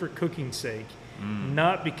cook for cooking's sake.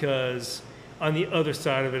 Not because on the other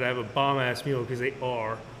side of it, I have a bomb-ass meal, because they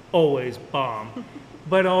are always bomb.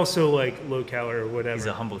 But also like low calorie or whatever. He's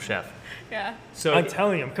a humble chef. Yeah. So I'm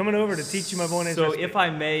telling you, I'm coming over to teach you my bolognese So recipe. if I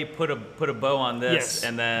may put a bow on this, Yes.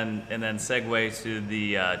 and then segue to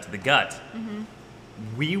the gut.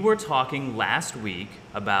 We were talking last week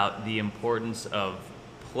about the importance of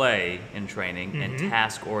play in training and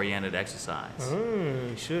task-oriented exercise.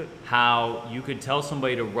 Oh, shit. How you could tell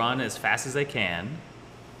somebody to run as fast as they can,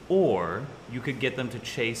 or you could get them to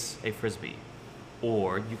chase a frisbee,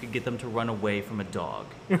 or you could get them to run away from a dog.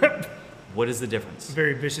 What is the difference?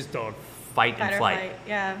 Very vicious dog. Fight Fight and or flight. flight.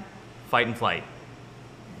 Yeah. Fight and flight.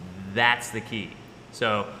 That's the key.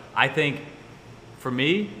 So I think for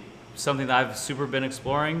me, something that I've super been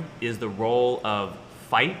exploring is the role of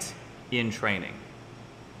fight in training.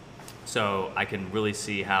 So I can really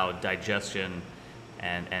see how digestion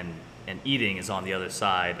and eating is on the other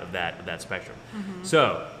side of that spectrum.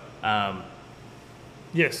 So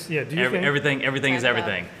Yes, yeah. Do you think? everything is Talk about-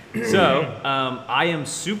 everything. So I am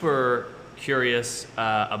super curious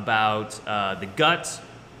about the gut,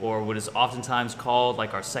 or what is oftentimes called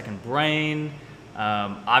like our second brain.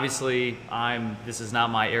 Obviously, this is not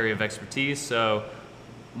my area of expertise, so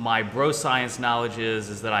my bro science knowledge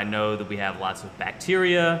is that I know that we have lots of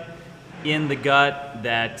bacteria in the gut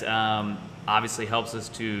that obviously helps us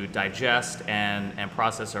to digest and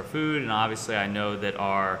process our food, and obviously I know that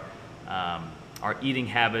our eating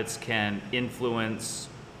habits can influence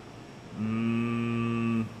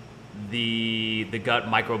the gut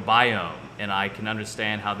microbiome, and I can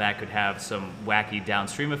understand how that could have some wacky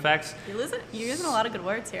downstream effects. You're using a lot of good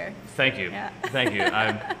words here. Thank you. Yeah. Thank you.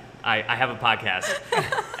 I have a podcast.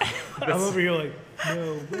 I'm over here like,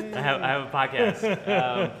 no way. I have a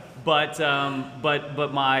podcast. But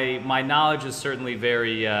my knowledge is certainly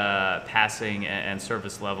very passing and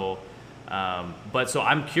surface level. But so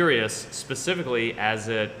I'm curious specifically as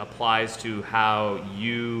it applies to how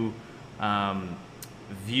you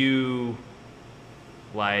view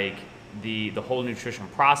like the whole nutrition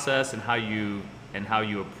process and how you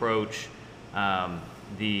approach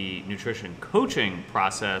the nutrition coaching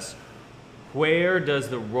process. Where does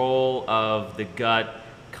the role of the gut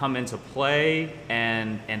come into play,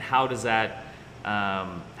 and how does that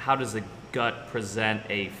how does the gut present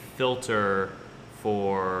a filter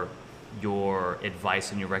for your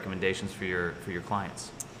advice and your recommendations for your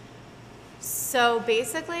clients? So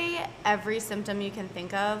basically, every symptom you can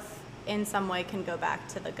think of in some way can go back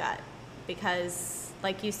to the gut, because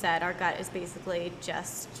like you said, our gut is basically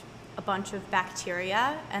just a bunch of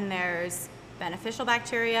bacteria, and there's beneficial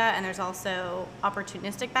bacteria and there's also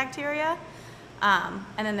opportunistic bacteria, and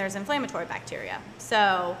then there's inflammatory bacteria.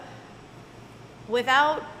 So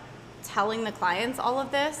without telling the clients all of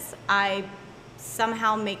this, I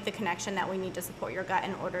somehow make the connection that we need to support your gut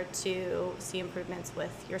in order to see improvements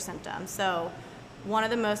with your symptoms. So one of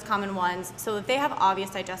the most common ones, so if they have obvious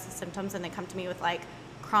digestive symptoms and they come to me with like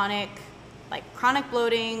chronic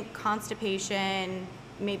bloating, constipation,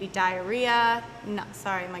 maybe diarrhea. No,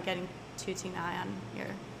 sorry, am I getting too eye on your?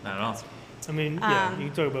 Not at all. I mean, yeah, you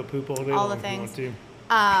can talk about poop all day all long the if you want things.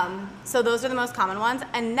 to. So those are the most common ones.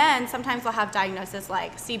 And then sometimes we'll have diagnosis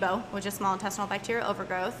like SIBO, which is small intestinal bacterial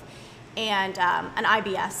overgrowth, and an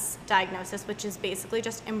IBS diagnosis, which is basically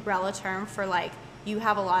just umbrella term for like you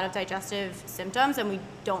have a lot of digestive symptoms and we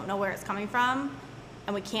don't know where it's coming from,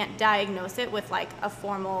 and we can't diagnose it with like a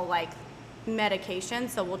formal like medication,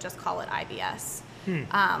 so we'll just call it IBS.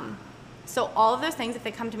 So all of those things, if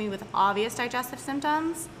they come to me with obvious digestive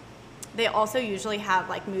symptoms, they also usually have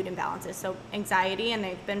like mood imbalances, so anxiety, and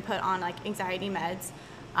they've been put on like anxiety meds,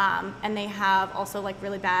 and they have also like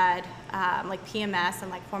really bad like PMS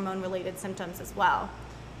and like hormone related symptoms as well.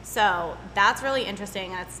 So that's really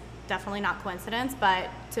interesting, and it's definitely not coincidence, but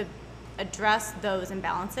to address those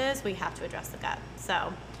imbalances, we have to address the gut.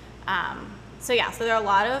 So So yeah, so there are a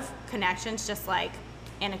lot of connections, just like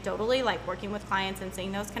anecdotally, like working with clients and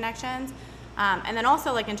seeing those connections. And then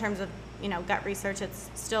also like in terms of, gut research,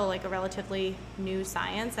 it's still like a relatively new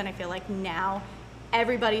science. And I feel like now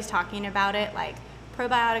everybody's talking about it. Like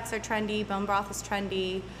probiotics are trendy, bone broth is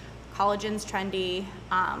trendy, collagen's trendy.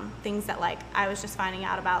 Things that like I was just finding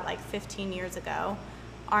out about like 15 years ago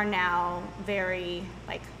are now very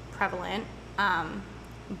like prevalent.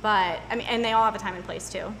 But I mean, and they all have a time and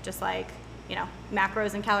place too, just like,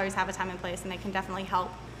 macros and calories have a time and place, and they can definitely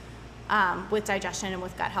help with digestion and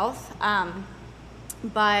with gut health.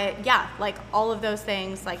 But yeah, like all of those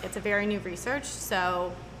things, like it's a very new research,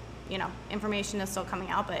 so, information is still coming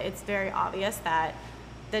out, but it's very obvious that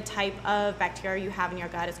the type of bacteria you have in your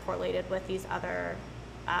gut is correlated with these other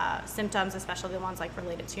symptoms, especially the ones like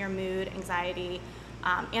related to your mood, anxiety,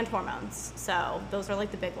 and hormones. So those are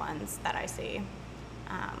like the big ones that I see.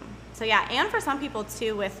 So yeah, and for some people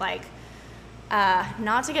too with like,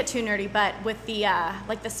 not to get too nerdy, but with the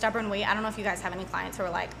like the stubborn weight, I don't know if you guys have any clients who are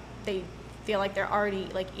like, they feel like they're already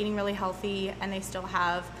like eating really healthy and they still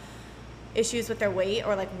have issues with their weight,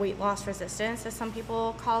 or like weight loss resistance, as some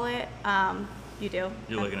people call it. You do?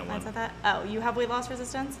 You're looking at one. At that? Oh, you have weight loss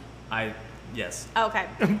resistance? Yes. Okay.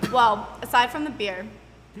 Well, aside from the beer.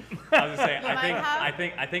 I was gonna say,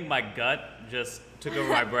 I think my gut just took over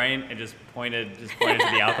my brain and just pointed to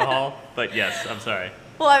the alcohol. But yes, I'm sorry.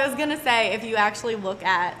 Well, I was gonna say, if you actually look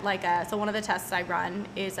at like so one of the tests I run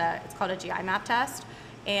is it's called a GI map test,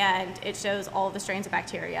 and it shows all of the strains of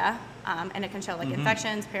bacteria, and it can show like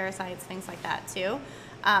infections, parasites, things like that too.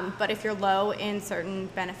 But if you're low in certain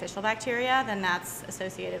beneficial bacteria, then that's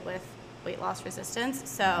associated with weight loss resistance.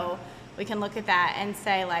 So we can look at that and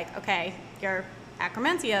say like, okay, your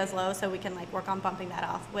Akkermansia is low, so we can like work on bumping that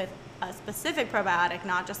off with a specific probiotic,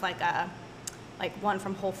 not just like one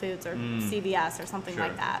from Whole Foods or CVS or something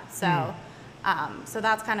like that. So, so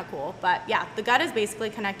that's kind of cool. But yeah, the gut is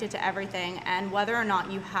basically connected to everything, and whether or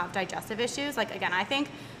not you have digestive issues, like again, I think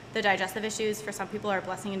the digestive issues for some people are a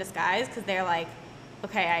blessing in disguise, because they're like,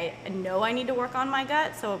 okay, I know I need to work on my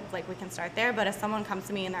gut, so like we can start there. But if someone comes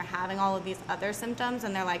to me and they're having all of these other symptoms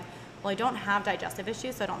and they're like, well, I don't have digestive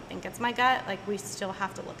issues, so I don't think it's my gut, like we still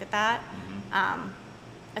have to look at that,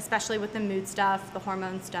 especially with the mood stuff, the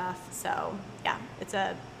hormone stuff. So yeah, it's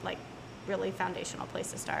a like really foundational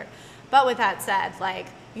place to start. But with that said, like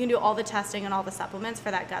you can do all the testing and all the supplements for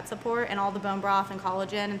that gut support and all the bone broth and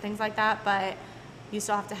collagen and things like that, but you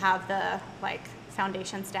still have to have the like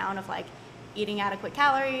foundations down of like eating adequate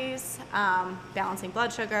calories, balancing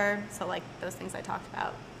blood sugar, so like those things I talked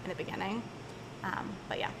about in the beginning.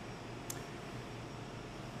 But yeah.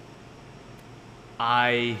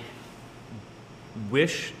 I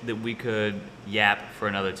wish that we could yap for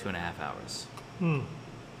another 2.5 hours.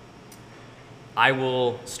 I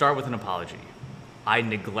will start with an apology. I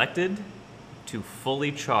neglected to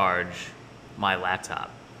fully charge my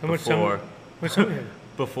laptop before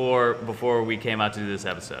we came out to do this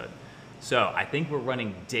episode. So I think we're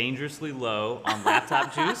running dangerously low on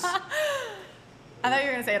laptop juice. I thought you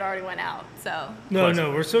were gonna say it already went out. So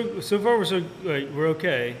no, we're so far we're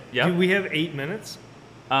okay. Yeah. Do we have 8 minutes?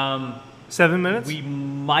 7 minutes? We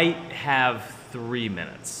might have 3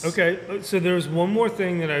 minutes. Okay, so there's one more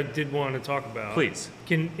thing that I did want to talk about. Please.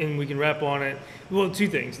 And we can wrap on it. Well, 2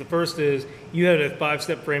 things. The first is you had a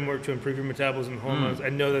 5-step framework to improve your metabolism and hormones. I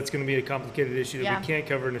know that's going to be a complicated issue that we can't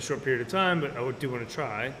cover in a short period of time, but I do want to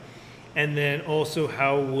try. And then also,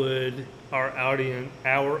 how would our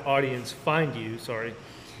audience find you?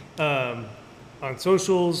 On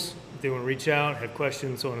socials, if they want to reach out, have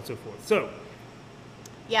questions, so on and so forth. So.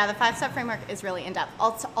 Yeah, the 5-step framework is really in-depth.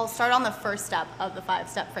 I'll start on the first step of the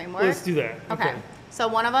 5-step framework. Let's do that. Okay. So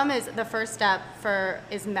one of them is the first step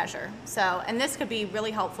is measure. So, and this could be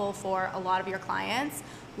really helpful for a lot of your clients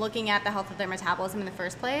looking at the health of their metabolism in the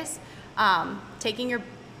first place. Taking your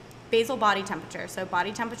basal body temperature. So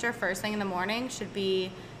body temperature first thing in the morning should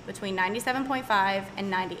be between 97.5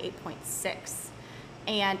 and 98.6.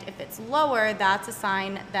 And if it's lower, that's a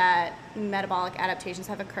sign that metabolic adaptations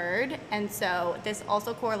have occurred. And so this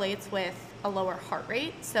also correlates with a lower heart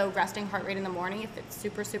rate. So resting heart rate in the morning, if it's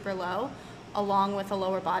super, super low, along with a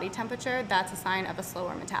lower body temperature, that's a sign of a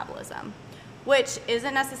slower metabolism, which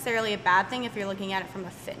isn't necessarily a bad thing if you're looking at it from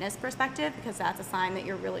a fitness perspective, because that's a sign that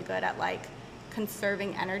you're really good at like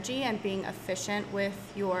conserving energy and being efficient with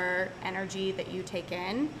your energy that you take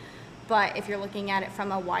in. But if you're looking at it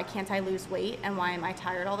from a why can't I lose weight and why am I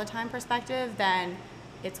tired all the time perspective, then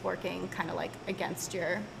it's working kind of like against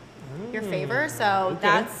your favor. So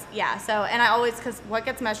that's, so, and I always, because what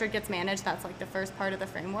gets measured gets managed, that's like the first part of the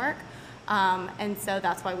framework. And so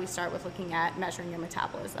that's why we start with looking at measuring your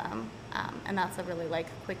metabolism. And that's a really like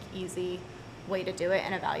quick, easy way to do it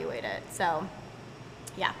and evaluate it. So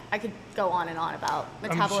yeah, I could go on and on about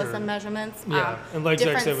metabolism sure. measurements. Yeah, and like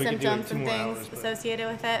Zach different said, we could do like symptoms 2 and more things hours, but- associated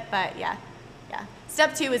with it. But yeah.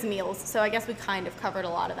 Step 2 is meals. So I guess we kind of covered a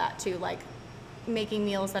lot of that too, like making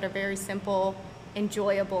meals that are very simple,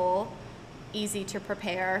 enjoyable, easy to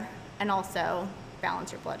prepare, and also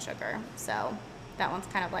balance your blood sugar. So that one's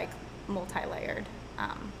kind of like multi-layered.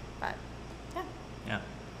 But yeah. Yeah.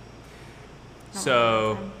 Not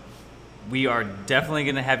So really. we are definitely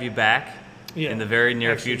going to have you back Yeah, in the very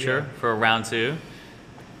near actually, future yeah. for a round 2.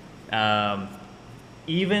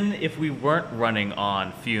 Even if we weren't running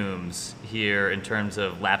on fumes here in terms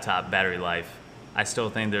of laptop battery life, I still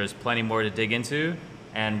think there's plenty more to dig into,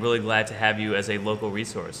 and really glad to have you as a local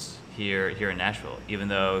resource here in Nashville, even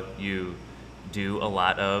though you do a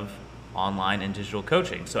lot of online and digital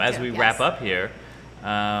coaching. So as we wrap up here,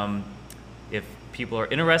 if people are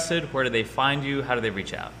interested, where do they find you? How do they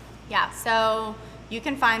reach out? Yeah, so you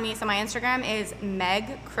can find me. So my Instagram is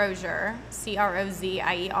Meg Crozier,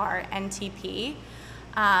 CrozierNTP.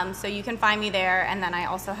 So you can find me there, and then I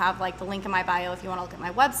also have like the link in my bio if you want to look at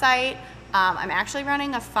my website. I'm actually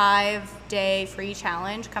running a 5-day free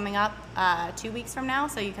challenge coming up 2 weeks from now,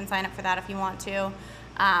 so you can sign up for that if you want to.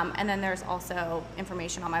 And then there's also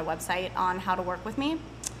information on my website on how to work with me.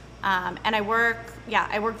 And I work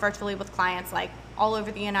virtually with clients like all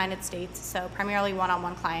over the United States, so primarily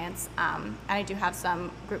one-on-one clients. And I do have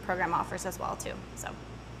some group program offers as well too. So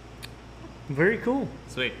Very cool.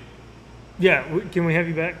 Sweet. Yeah, can we have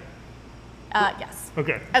you back? yes,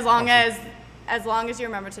 Okay. as long Awesome. as long as you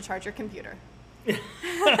remember to charge your computer.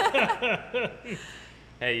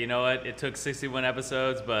 Hey, you know what? It took 61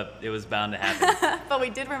 episodes, but it was bound to happen. But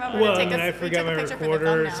we did remember Well, to take and I we forgot took a my picture for the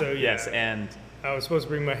recorder, thumbnail. so yeah. Yes, and I was supposed to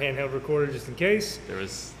bring my handheld recorder just in case. there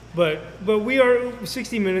was... But we are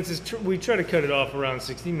 60 minutes is we try to cut it off around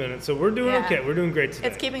 60 minutes, so we're doing Yeah. okay. We're doing great today.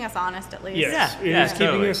 It's keeping us honest at least. Yes, Yeah, it yeah, is keeping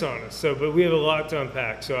totally. us honest. So, but we have a lot to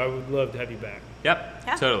unpack. So I would love to have you back. Yep,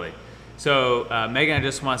 Yeah. totally. So, Megan, I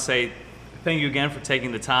just want to say thank you again for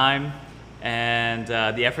taking the time and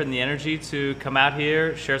the effort and the energy to come out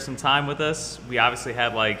here, share some time with us. We obviously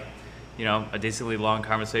had a decently long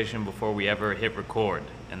conversation before we ever hit record,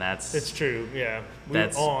 and It's true. Yeah, we were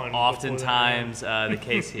that's on before oftentimes the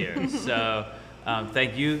case here. So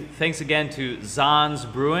thank you. Thanks again to Zahn's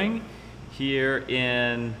Brewing here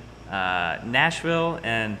in Nashville.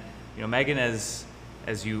 And Megan, as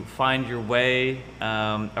you find your way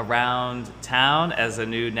around town as a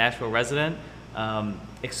new Nashville resident,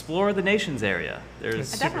 explore the Nations area. It's I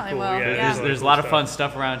super definitely cool. will, Yeah, yeah. There's a lot of fun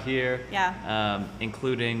stuff around here. Yeah.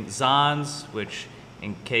 Including Zahn's, which,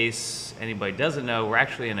 in case anybody doesn't know, we're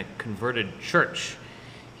actually in a converted church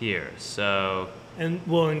here. So And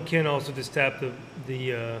Ken also just tapped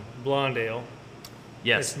the blonde ale.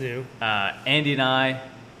 yes, That's new. Andy and I.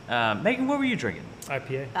 Megan, what were you drinking?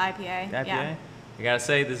 IPA. The IPA. The IPA. Yeah. I gotta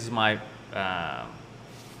say, this is my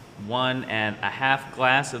 1.5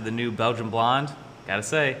 glass of the new Belgian Blonde. Gotta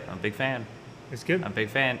say, I'm a big fan. It's good. I'm a big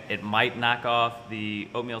fan. It might knock off the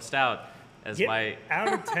oatmeal stout as Get my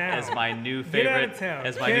out of town. as my new Get favorite. out of town.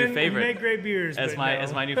 As my Ken, new you favorite. make great beers. as but my no.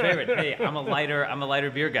 as my new favorite. Hey, I'm a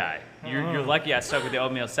lighter beer guy. You're lucky I stuck with the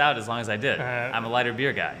oatmeal stout as long as I did. I'm a lighter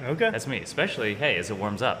beer guy. Okay. That's me. Especially as it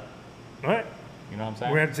warms up. All right. You know what I'm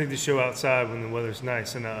saying? We're gonna have to take the show outside when the weather's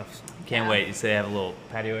nice enough. Can't Yeah. wait. You say they have a little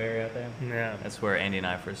patio area out there. Yeah. That's where Andy and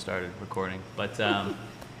I first started recording. But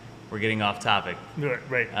we're getting off topic.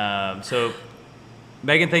 Right. So,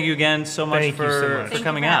 Megan, thank you again so much Thank you for so much. Thank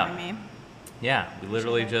coming you for out. having me. Yeah, I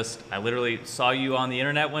literally saw you on the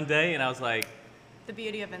internet one day, and I was like, The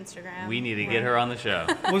beauty of Instagram. we need to get her on the show.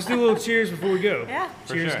 Let's do a little cheers before we go. Yeah.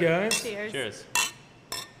 For Cheers, sure. guys. Cheers. Cheers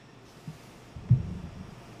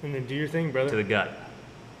And then do your thing, brother. to the gut.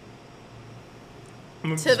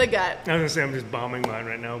 To the gut. I was gonna say I'm just bombing mine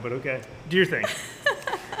right now, but okay. Do your thing.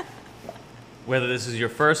 Whether this is your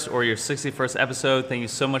first or your 61st episode, thank you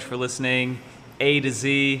so much for listening. A to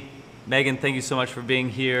Z. Megan, thank you so much for being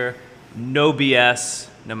here. No BS,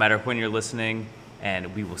 no matter when you're listening,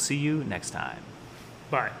 and we will see you next time.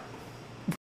 Bye.